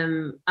 at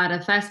an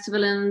art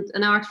festival in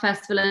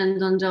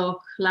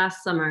Dundalk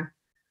last summer.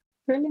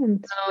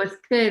 Brilliant. So it's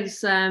good.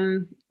 A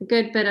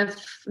good bit of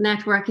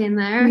networking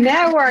there.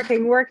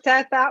 Networking worked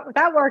out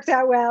that worked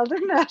out well,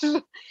 didn't it?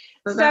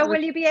 So So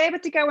will you be able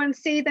to go and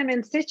see them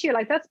in situ?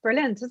 Like that's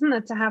brilliant, isn't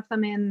it? To have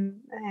them in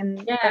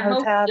the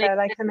hotel there,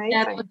 like amazing.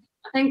 Yeah,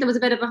 I think there was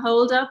a bit of a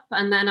hold up,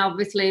 and then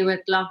obviously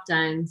with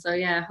lockdown. So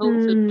yeah,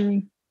 hopefully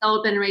it's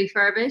all been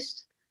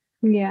refurbished.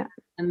 Yeah.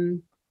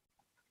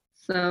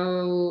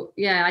 So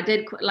yeah, I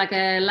did like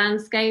a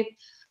landscape,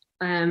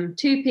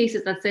 two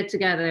pieces that sit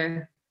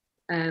together,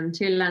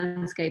 two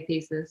landscape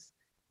pieces,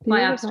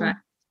 quite abstract,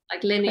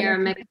 like linear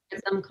mixed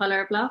with some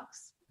color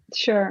blocks.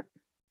 Sure.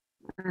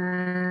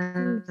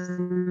 And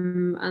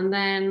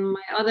then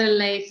my other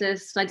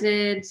latest, I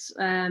did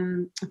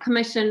a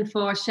commission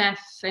for a chef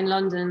in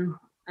London,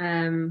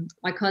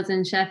 my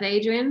cousin Chef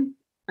Adrian.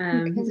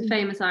 He's a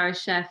famous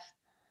Irish chef.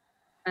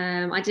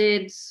 I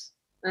did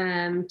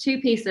two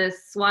pieces,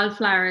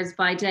 Wildflowers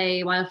by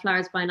Day,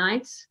 Wildflowers by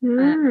Night.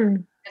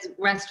 His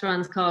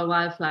restaurant's called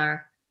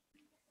Wildflower.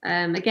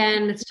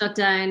 Again, it's shut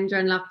down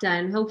during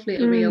lockdown. Hopefully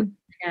it'll reopen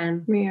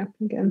again.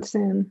 Reopen again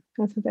soon.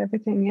 That's with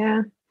everything,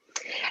 yeah.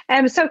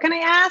 So can I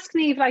ask,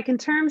 Niamh, like in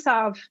terms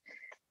of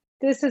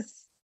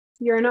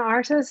you're an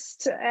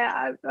artist,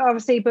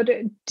 obviously, but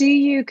do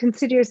you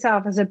consider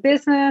yourself as a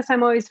business?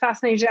 I'm always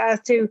fascinated as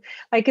to,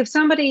 like,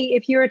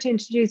 if you were to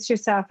introduce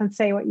yourself and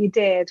say what you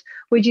did,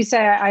 would you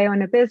say I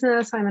own a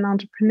business, I'm an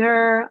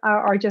entrepreneur,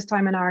 or just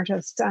I'm an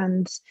artist?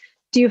 And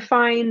do you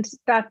find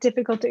that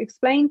difficult to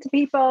explain to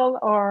people,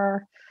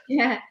 or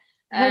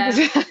how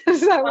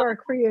does that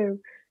work for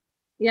you?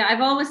 Yeah,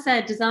 I've always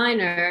said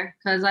designer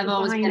because I've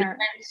always been a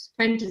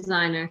print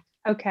designer.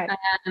 Okay.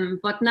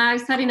 But now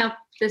setting up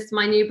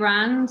my new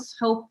brand,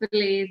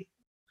 hopefully,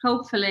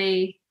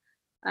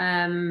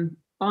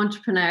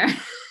 entrepreneur.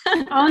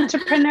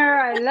 Entrepreneur,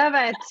 I love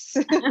it.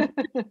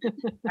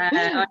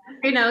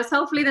 Who knows?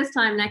 Hopefully this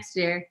time next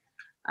year.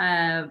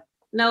 I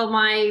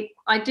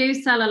do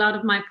sell a lot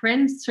of my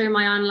prints through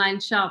my online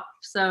shop,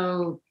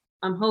 so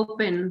I'm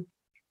hoping.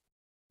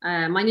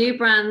 My new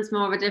brand's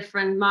more of a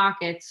different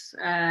market.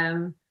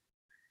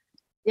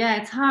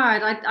 It's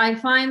hard. I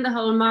find the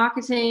whole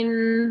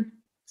marketing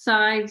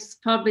side's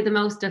probably the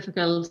most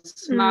difficult.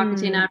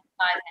 Marketing,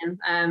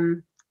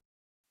 advertising.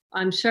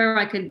 I'm sure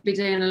I could be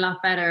doing a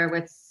lot better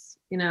with,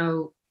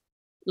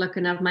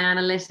 looking at my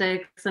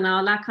analytics and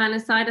all that kind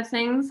of side of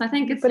things. I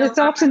think it's. But it's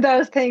often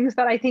those things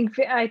that I think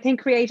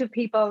creative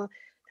people.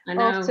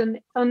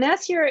 Often,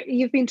 unless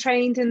you've been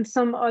trained in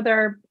some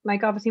other,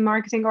 like obviously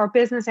marketing or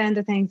business end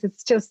of things,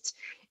 it's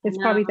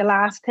probably the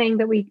last thing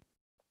that we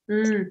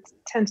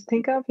tend to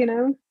think of,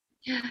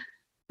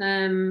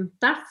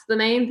 That's the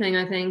main thing,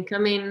 I think. I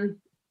mean,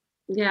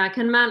 I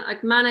can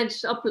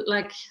manage up,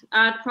 like,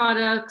 add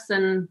products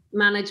and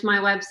manage my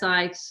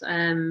website.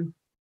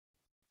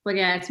 But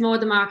it's more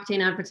the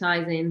marketing,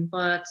 advertising.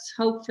 But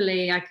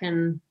hopefully I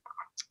can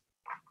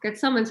get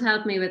someone to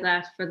help me with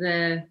that for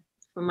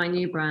my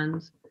new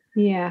brand.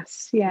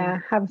 Yes,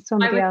 have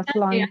somebody else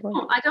along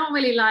board. I don't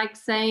really like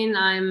saying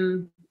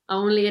I'm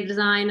only a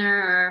designer,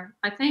 or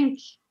I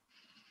think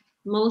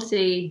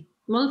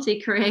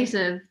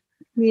multi-creative,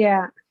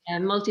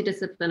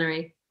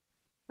 multidisciplinary.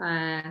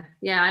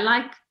 I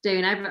like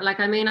doing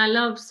everything. I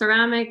love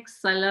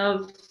ceramics. I'd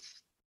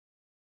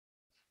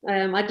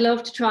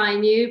love to try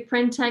new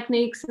print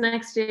techniques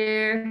next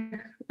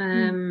year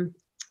when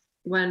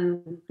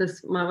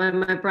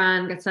my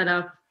brand gets set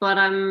up. But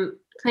I'm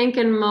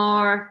thinking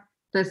more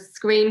the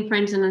screen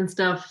printing and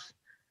stuff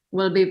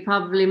will be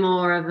probably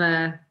more of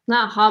a,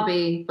 not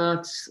hobby,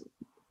 but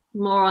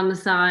more on the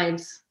side.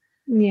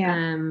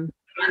 I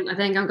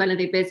think I'm going to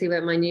be busy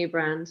with my new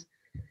brand.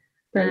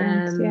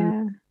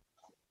 Brilliant.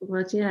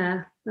 But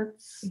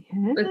that's.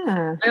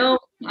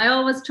 I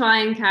always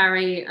try and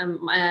carry a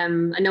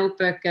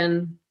notebook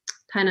and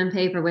pen and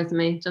paper with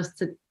me, just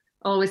to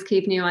always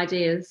keep new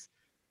ideas.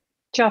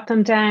 Jot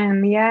them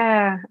down.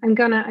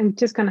 I'm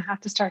just gonna have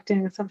to start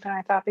doing something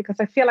like that, because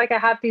I feel like I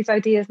have these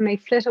ideas and they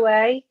flit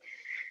away,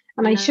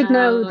 and I should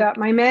know that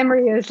my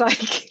memory is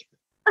like.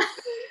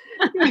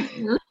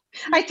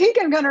 I think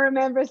I'm going to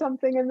remember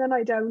something and then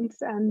I don't,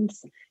 and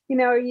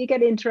you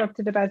get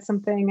interrupted about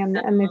something and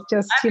it's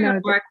just but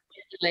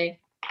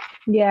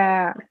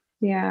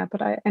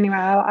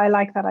I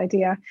like that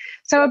idea.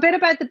 So a bit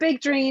about the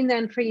big dream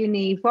then for you,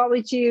 Niamh. What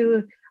would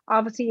you,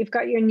 obviously you've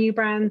got your new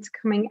brand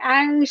coming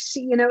out,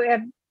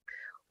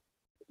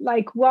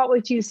 like what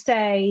would you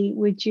say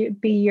would you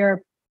be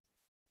your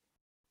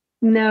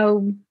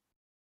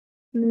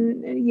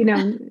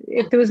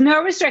if there was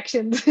no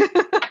restrictions?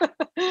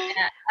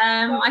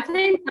 I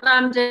think what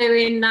I'm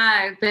doing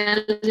now,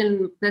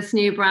 building this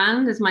new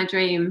brand, is my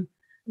dream.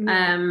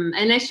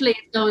 Initially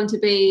it's going to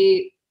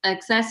be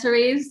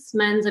accessories,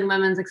 men's and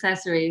women's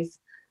accessories,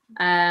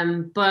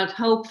 but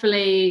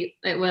hopefully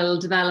it will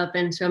develop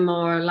into a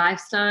more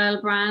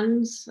lifestyle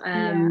brand,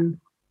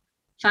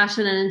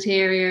 fashion and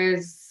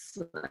interiors,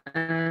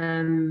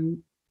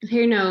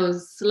 who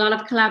knows, a lot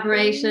of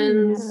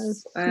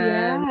collaborations.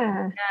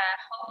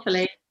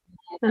 Hopefully.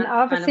 And That's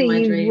kind of obviously my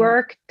you dream.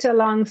 worked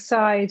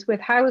alongside with,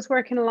 how was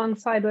working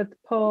alongside with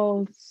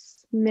Paul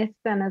Smith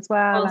then as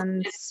well? Paul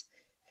And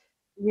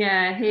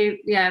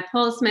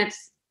Paul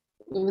Smith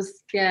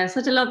was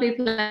such a lovely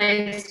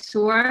place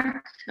to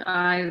work.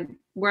 I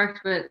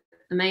worked with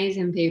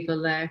amazing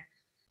people there,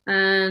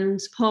 and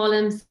Paul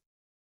himself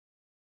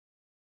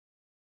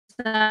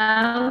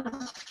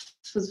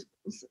was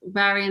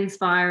very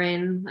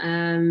inspiring.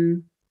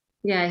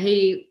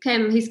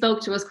 He spoke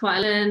to us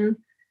quite a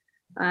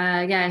lot.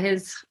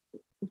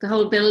 The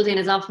whole building,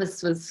 his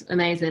office was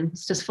amazing.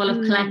 It's just full of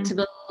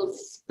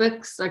collectibles,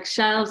 books, like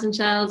shelves and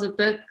shelves of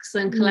books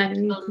and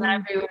collectibles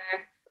everywhere.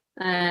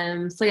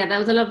 That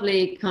was a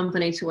lovely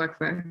company to work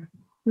for.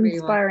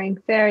 Inspiring,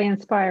 very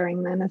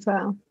inspiring then as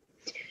well.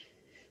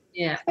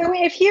 Yeah.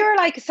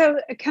 So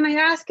can I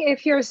ask,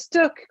 if you're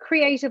stuck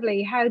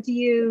creatively, how do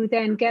you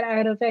then get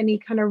out of any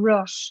kind of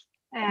rush?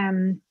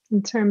 In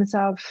terms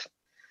of,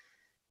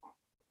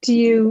 do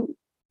you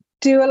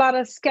do a lot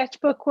of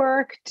sketchbook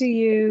work? Do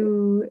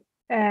you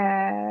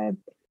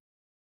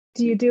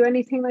do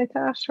anything like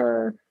that,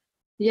 or?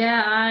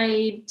 Yeah,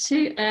 I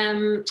do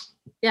a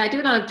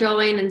lot of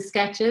drawing and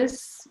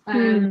sketches.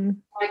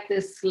 Like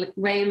this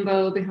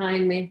rainbow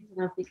behind me. I don't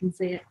know if you can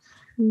see it.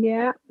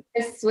 Yeah.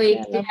 This week,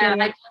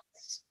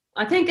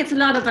 I think it's a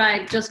lot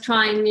about just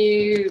trying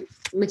new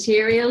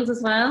materials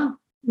as well.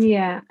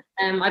 Yeah.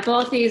 I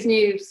bought these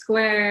new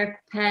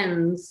square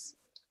pens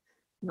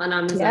on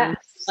Amazon. Yes.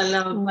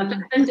 I've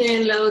just been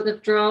doing loads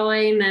of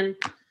drawing, and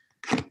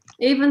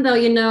even though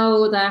you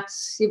know that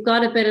you've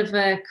got a bit of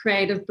a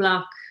creative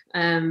block,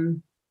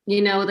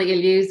 you know that you'll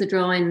use the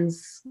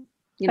drawings,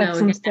 at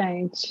some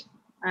stage.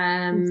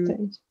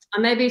 And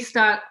maybe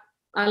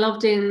I love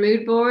doing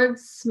mood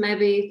boards.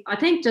 Maybe I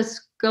think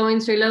just going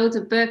through loads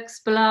of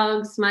books,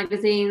 blogs,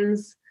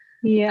 magazines.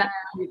 Yeah.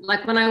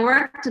 Like when I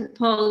worked at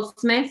Paul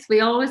Smith,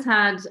 we always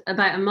had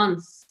about a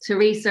month to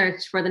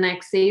research for the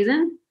next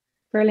season.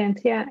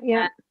 Brilliant.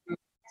 Yeah.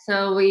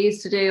 So we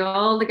used to do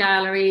all the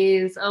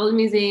galleries, all the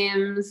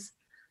museums,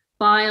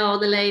 buy all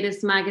the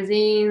latest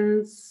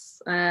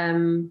magazines,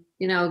 go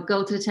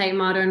to the Tate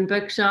Modern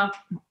bookshop,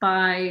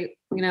 buy,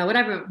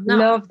 whatever.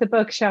 Love the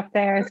bookshop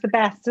there. It's the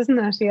best, isn't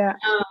it? Yeah.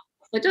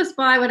 So just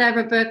buy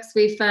whatever books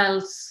we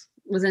felt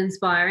was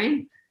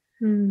inspiring.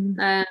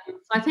 I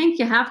think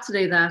you have to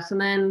do that.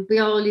 And then we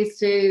all used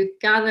to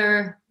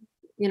gather,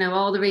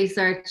 all the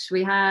research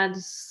we had,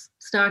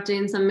 start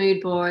doing some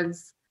mood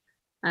boards.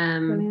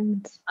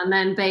 And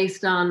then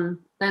then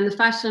the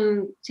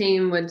fashion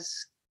team would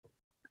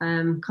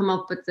come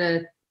up with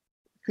the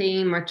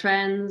theme or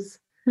trends.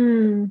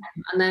 And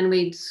then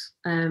we'd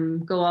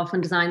go off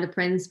and design the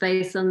prints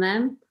based on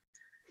them.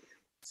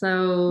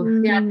 So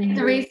I think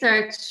the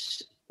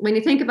research, when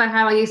you think about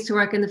how I used to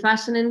work in the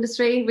fashion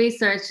industry,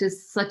 research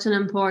is such an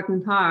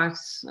important part.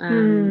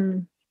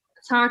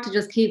 It's hard to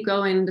just keep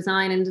going,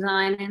 designing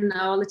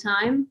all the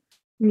time.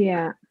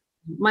 Yeah.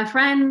 My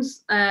friend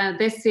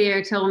this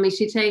year told me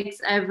she takes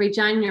every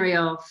January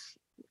off,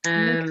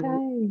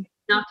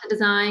 not to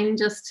design,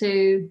 just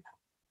to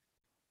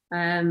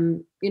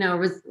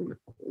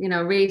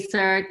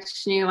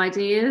research new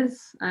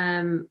ideas.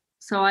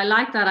 So I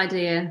like that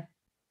idea.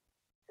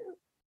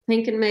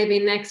 Thinking maybe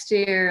next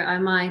year I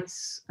might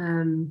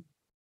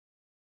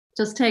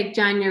just take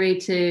January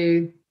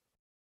to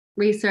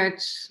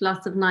research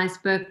lots of nice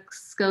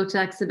books, go to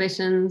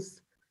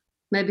exhibitions,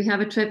 maybe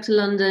have a trip to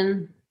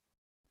London.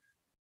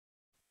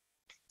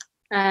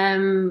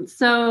 As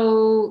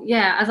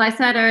I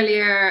said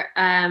earlier,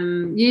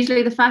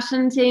 usually the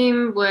fashion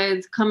team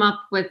would come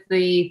up with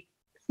the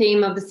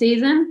theme of the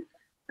season.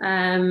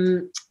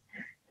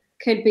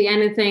 Could be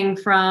anything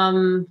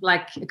from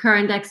like a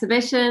current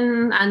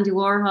exhibition, Andy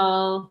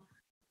Warhol.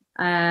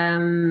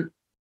 I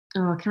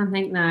can't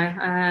think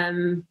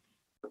now.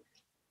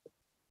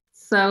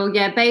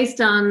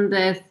 Based on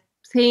the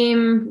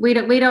theme,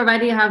 we'd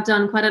already have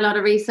done quite a lot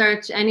of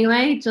research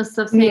anyway, just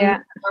of things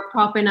that were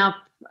popping up.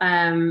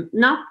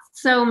 Not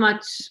so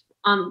much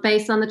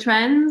based on the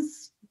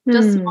trends,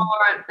 just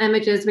more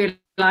images we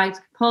liked.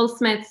 Paul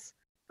Smith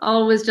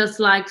always just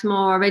liked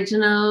more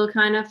original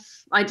kind of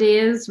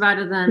ideas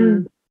rather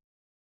than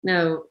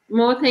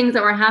more things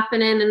that were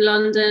happening in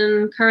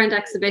London, current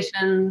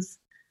exhibitions.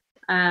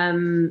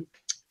 So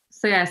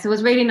it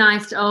was really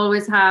nice to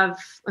always have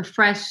a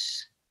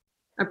fresh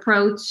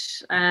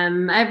approach.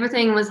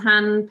 Everything was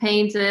hand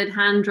painted,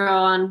 hand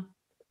drawn.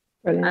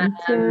 Brilliant.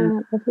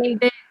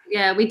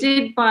 We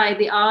did buy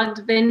the odd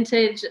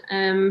vintage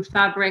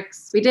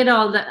fabrics. We did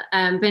all the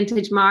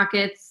vintage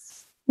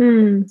markets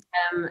in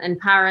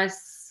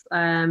Paris,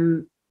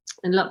 in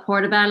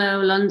Portobello,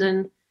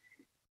 London.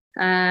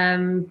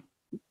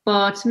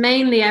 But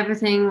mainly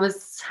everything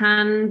was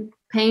hand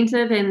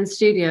painted in the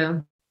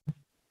studio.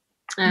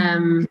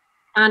 And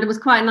it was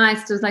quite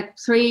nice. There was like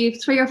three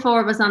or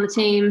four of us on the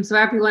team, so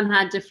everyone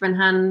had different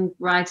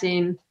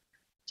handwriting,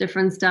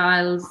 different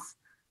styles.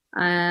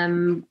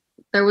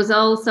 There was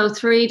also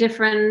three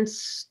different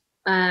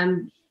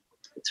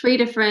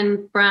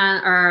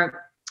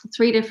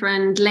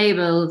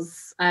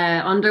labels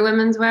under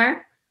women's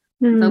wear.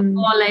 So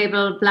core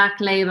label,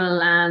 black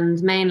label, and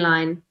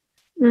mainline.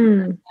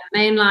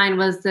 Mainline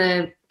was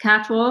the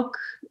catwalk,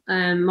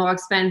 more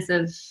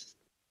expensive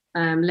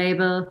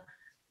label.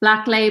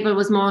 Black label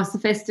was more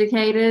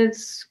sophisticated,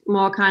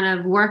 more kind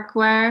of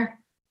workwear.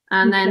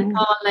 And then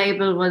core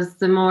label was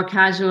the more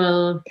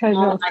casual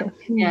more like,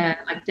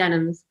 like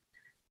denims,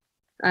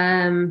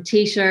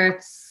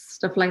 t-shirts,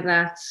 stuff like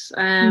that.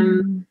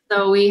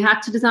 So we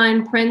had to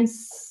design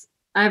prints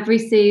every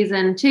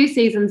season, 2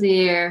 seasons a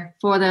year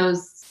for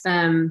those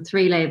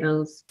 3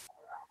 labels.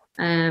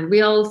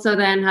 We also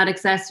then had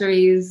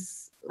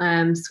accessories,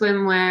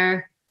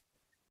 swimwear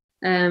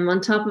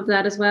on top of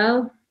that as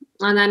well,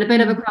 and then a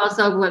bit of a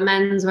crossover with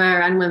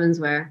menswear and women's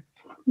wear.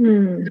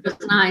 It was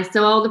nice.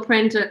 So all the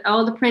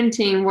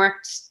printing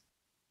worked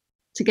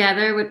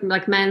together with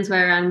like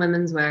menswear and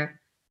women's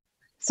wear.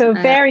 So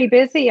very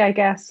busy, I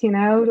guess,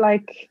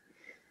 like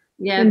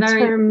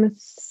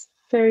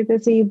very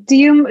busy. Do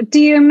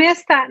you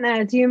miss that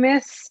now? Do you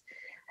miss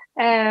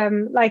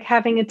like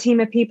having a team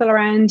of people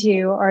around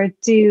you, or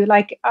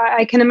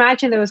I can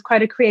imagine there was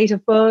quite a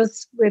creative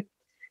buzz with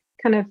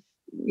kind of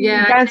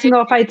bouncing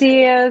off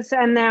ideas,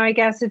 and now I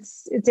guess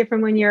it's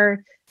different when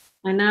you're.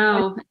 I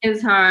know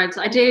it's hard.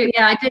 I did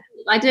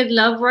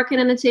love working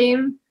in a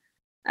team.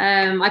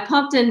 I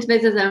popped in to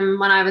visit them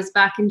when I was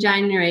back in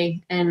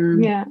January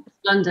in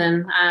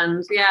London,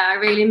 and I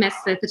really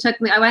missed it.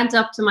 I went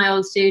up to my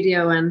old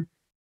studio and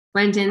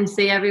went in to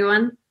see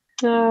everyone.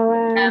 Oh,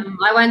 wow.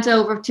 I went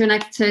over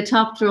to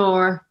Top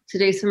Drawer to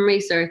do some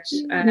research.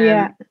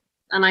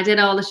 And I did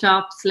all the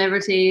shops,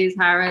 Liberties,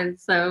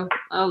 Harrods, so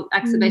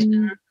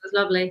exhibitions. It was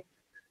lovely.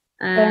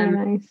 Very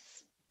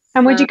nice.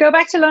 And would you go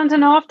back to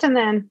London often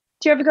then?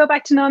 Do you ever go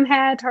back to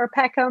Nunhead or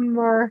Peckham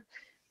or?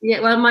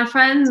 Yeah, well, a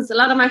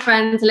lot of my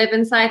friends live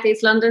in South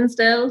East London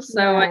still.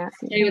 So I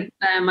stay with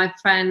my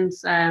friend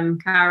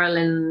Carol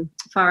in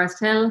Forest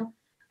Hill.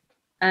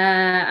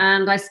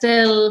 And I'm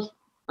still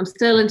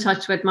in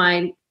touch with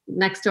my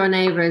next door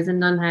neighbours in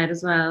Nunhead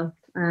as well.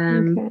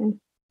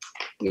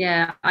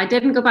 Yeah, I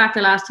didn't go back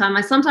the last time.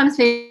 I sometimes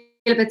feel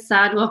a bit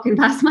sad walking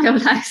past my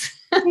old house.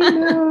 I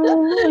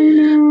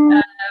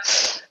know.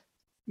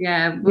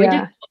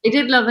 We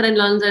did love it in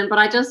London, but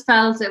I just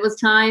felt it was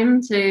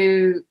time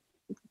to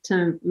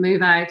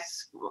move out.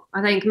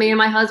 I think me and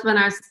my husband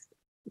are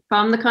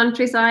from the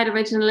countryside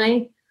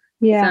originally.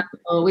 Yeah.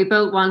 So we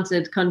both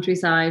wanted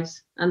countryside,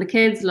 and the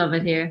kids love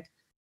it here.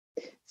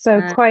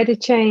 So quite a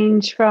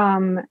change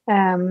from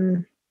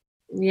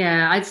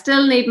I'd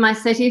still need my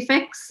city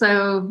fix.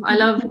 So I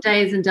love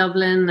days in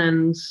Dublin,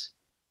 and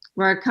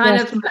we're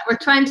we're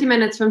 20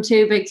 minutes from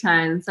 2 big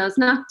towns, so it's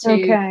not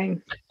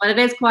too but it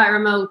is quite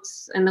remote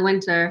in the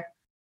winter.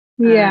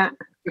 We're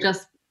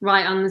just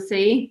right on the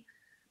sea.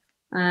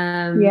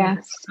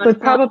 Yes, but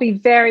probably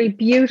very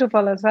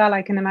beautiful as well.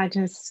 I can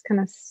imagine it's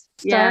kind of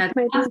the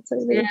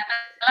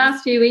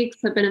last few weeks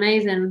have been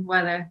amazing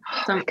weather.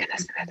 Oh my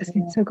goodness, it's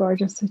been so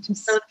gorgeous. It's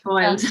just so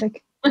spoiled.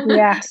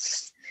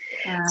 Yes.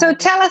 So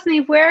tell us,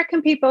 Niamh, where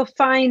can people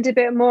find a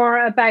bit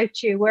more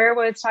about you? Where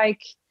was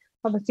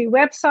obviously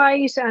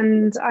website,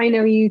 and I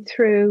know you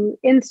through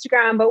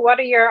Instagram, but what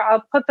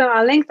are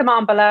I'll link them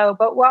on below,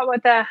 but what were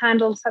the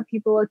handles that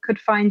people could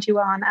find you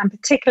on, and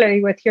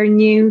particularly with your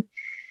new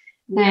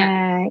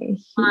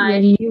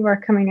new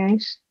work coming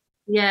out?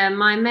 Yeah,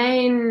 my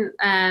main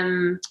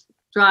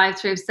drive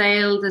through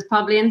sales is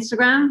probably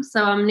Instagram.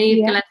 So I'm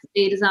Niamh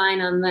Gillespie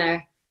Design on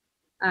there.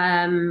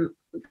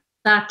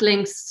 That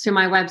links to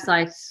my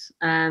website,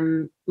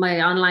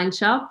 my online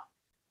shop.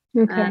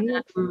 Okay.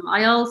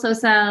 I also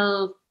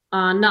sell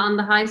not on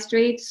the high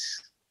street.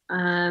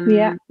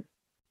 I've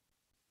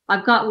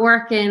got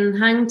work in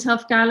Hang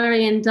Tough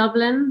Gallery in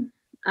Dublin.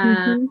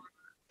 And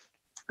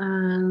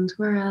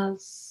where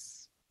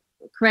else?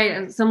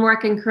 Some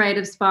work in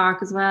Creative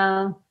Spark as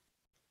well.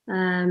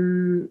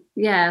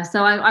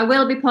 So I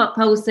will be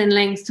posting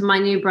links to my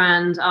new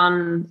brand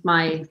on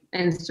my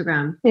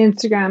Instagram.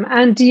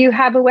 And do you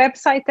have a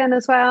website then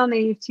as well,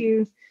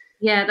 Niamh?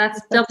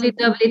 That's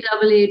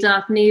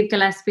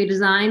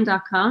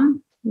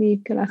www.niamhgillespiedesign.com.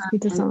 Niamh Gillespie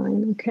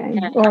Design, okay.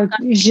 Or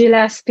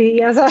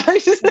Gillespie, as I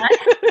just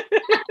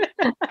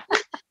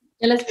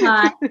Gillespie.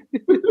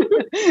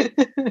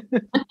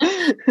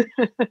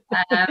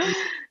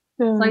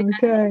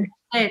 Okay.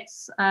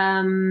 It's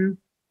mainly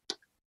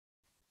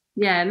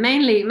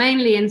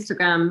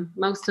Instagram.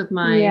 Most of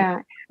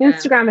my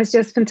Instagram is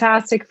just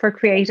fantastic for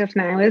creative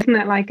now, isn't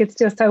it? Like, it's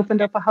just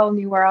opened up a whole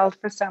new world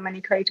for so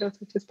many creatives,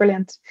 which is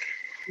brilliant.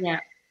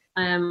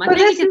 I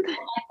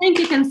think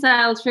you can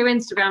sell through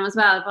Instagram as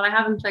well, but I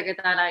haven't figured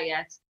that out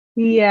yet.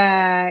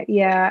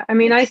 Yeah. I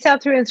mean, I sell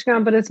through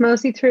Instagram, but it's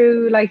mostly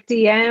through like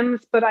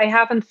DMs, but I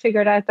haven't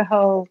figured out the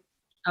whole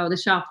the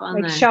shop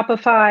on there.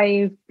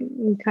 Shopify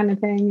kind of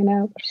thing,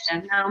 no,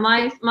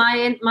 my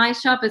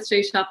shop is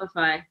through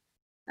Shopify.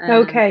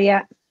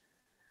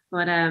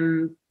 But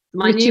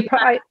my new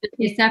product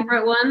is a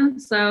separate one,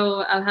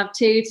 so I'll have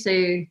 2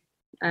 to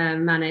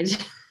manage.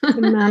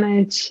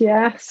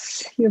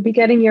 Yes, you'll be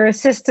getting your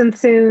assistant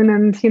soon,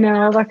 and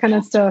all that kind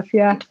of stuff.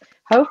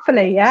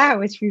 Hopefully, yeah,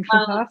 which would be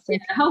Well,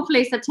 fantastic. yeah,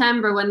 hopefully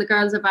September when the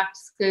girls are back to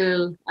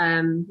school.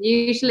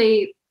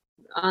 Usually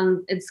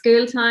in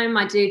school time,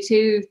 I do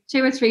two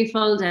or three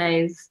full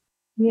days.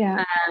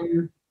 Yeah.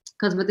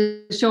 Because with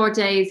the short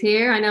days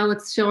here, I know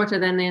it's shorter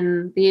than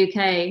in the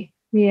UK.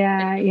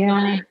 Yeah,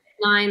 yeah.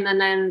 9, and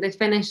then they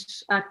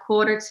finish at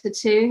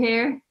 1:45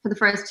 here for the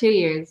first 2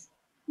 years.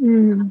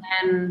 Mm. And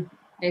then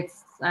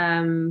it's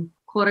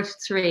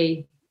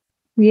 2:45.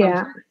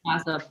 Yeah.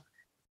 Class up.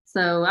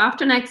 So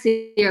after next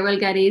year, will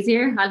get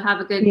easier. I'll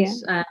have a good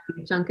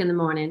chunk in the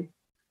morning.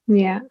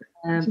 Yeah.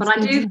 But I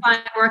do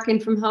find working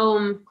from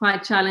home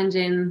quite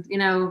challenging. You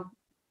know,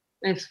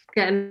 if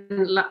getting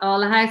all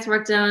the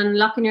housework done,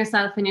 locking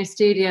yourself in your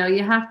studio,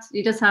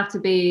 you just have to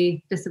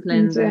be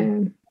disciplined.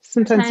 And,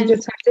 sometimes you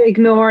just have to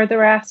ignore the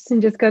rest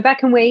and just go, that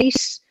can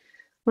wait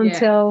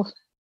until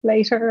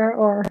later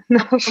or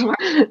not.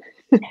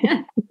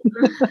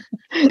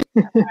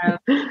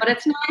 But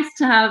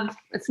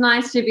it's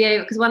nice to be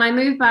able, because when I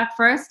moved back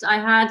first, I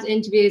had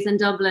interviews in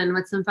Dublin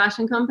with some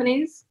fashion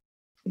companies.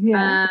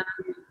 Yeah.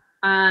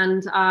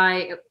 And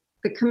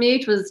the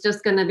commute was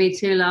just going to be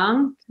too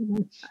long.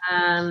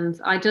 And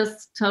I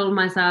just told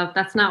myself,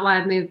 that's not why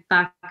I've moved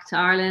back to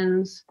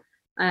Ireland.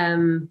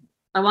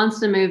 I wanted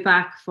to move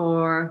back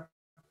for,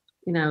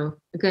 a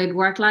good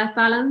work-life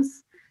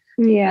balance.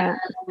 Yeah.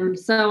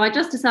 So I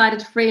just decided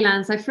to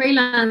freelance. I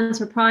freelance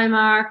for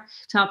Primark,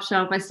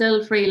 Topshop. I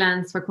still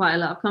freelance for quite a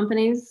lot of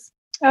companies.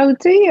 Oh,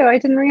 do you? I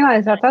didn't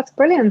realize that. That's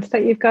brilliant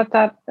that you've got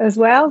that as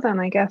well then,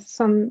 I guess.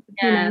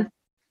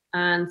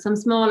 And some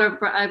smaller,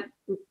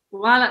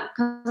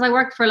 because I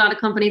worked for a lot of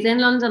companies in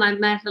London, I've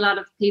met a lot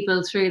of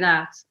people through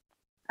that.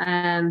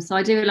 So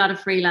I do a lot of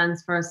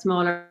freelance for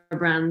smaller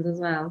brands as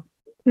well.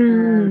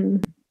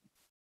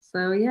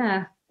 So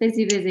yeah,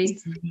 busy.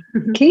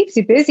 Keeps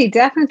you busy,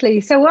 definitely.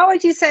 So what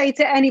would you say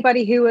to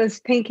anybody who was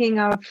thinking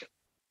of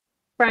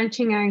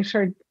branching out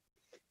or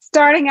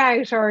starting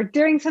out or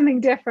doing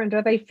something different,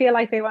 or they feel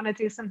like they want to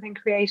do something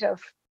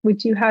creative?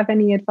 Would you have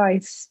any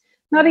advice?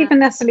 Not even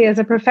necessarily as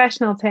a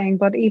professional thing,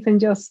 but even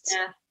just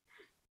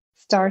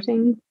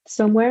starting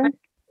somewhere?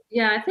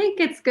 Yeah, I think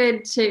it's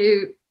good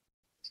to,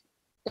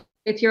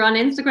 if you're on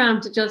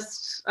Instagram, to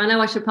just, I know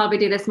I should probably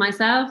do this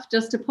myself,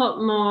 just to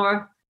put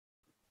more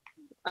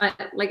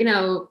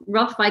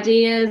rough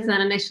ideas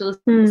and initial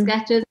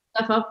sketches and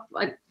stuff up.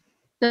 I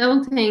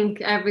don't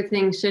think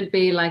everything should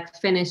be like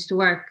finished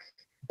work.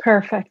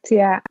 Perfect.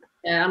 Yeah,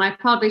 and I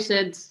probably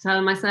should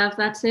tell myself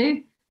that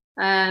too.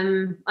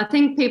 I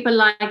think people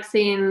like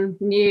seeing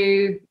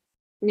new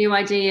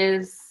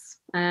ideas,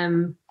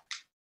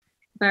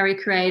 very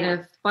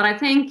creative, but I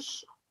think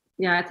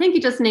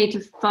you just need to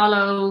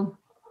follow,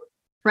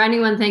 for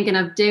anyone thinking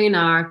of doing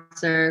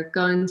art or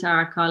going to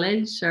art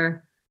college,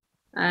 or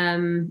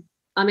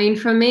I mean,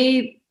 for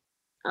me,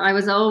 I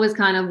was always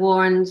kind of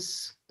warned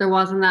there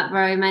wasn't that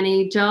very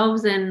many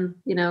jobs in,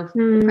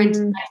 print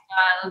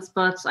textiles.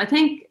 But I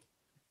think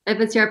if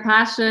it's your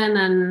passion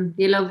and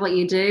you love what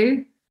you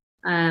do,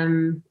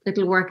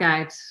 it'll work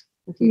out.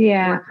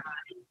 Work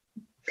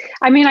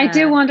I mean, I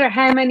do wonder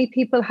how many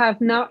people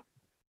have not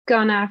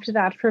gone after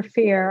that for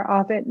fear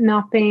of it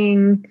not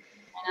being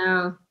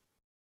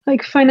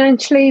like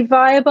financially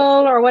viable,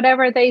 or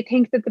whatever they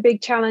think that the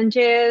big challenge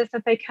is,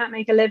 that they can't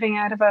make a living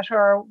out of it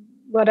or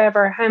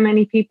whatever. How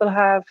many people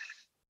have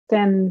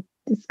then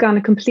it's gone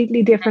a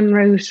completely different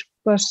route,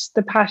 but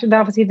the passion,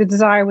 obviously the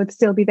desire would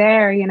still be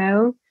there,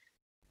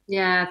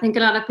 Yeah, I think a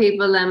lot of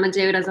people would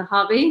do it as a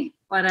hobby,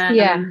 but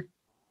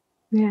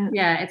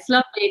it's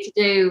lovely to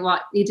do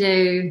what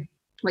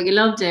you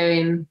love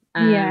doing,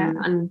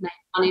 and make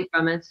money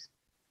from it.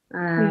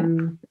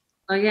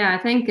 So I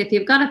think if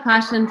you've got a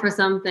passion for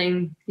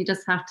something, you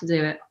just have to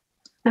do it.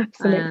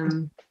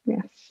 Absolutely.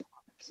 Yes.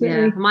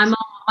 Absolutely. Yeah,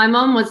 my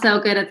mom was so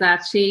good at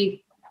that.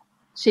 She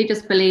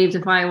just believed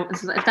if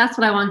that's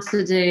what I wanted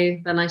to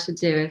do, then I should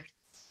do it.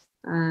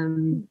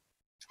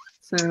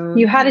 So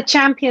you had a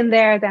champion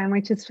there then,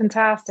 which is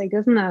fantastic,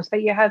 isn't it?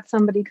 That you had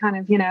somebody kind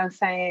of,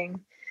 saying,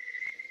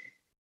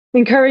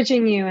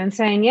 encouraging you and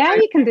saying, yeah,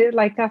 you can do it.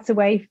 Like, that's a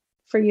way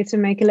for you to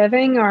make a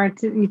living, or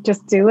you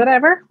just do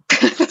whatever.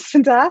 That's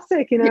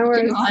fantastic, And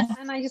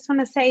I just want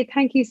to say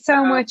thank you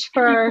so much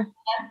for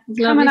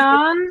coming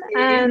on,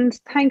 and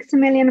thanks a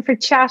million for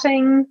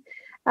chatting.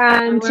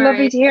 And it's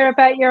lovely to hear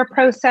about your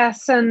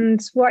process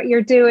and what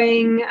you're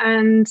doing.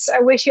 And I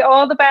wish you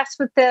all the best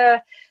with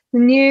the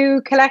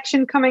new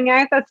collection coming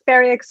out. That's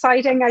very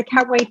exciting. I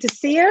can't wait to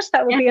see it.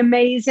 That would be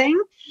amazing.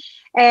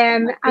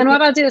 And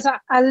what I'll do is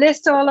I'll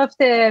list all of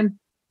the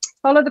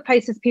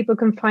places people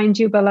can find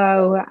you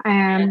below,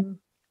 and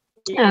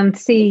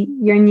see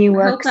your new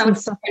works and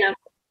stuff.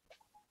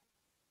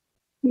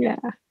 Yeah.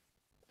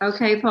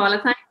 Okay, Paula,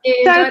 thank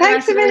you. So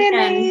thanks a million,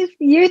 Eve.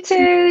 You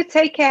too.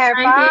 Take care.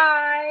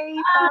 Bye.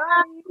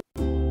 Bye.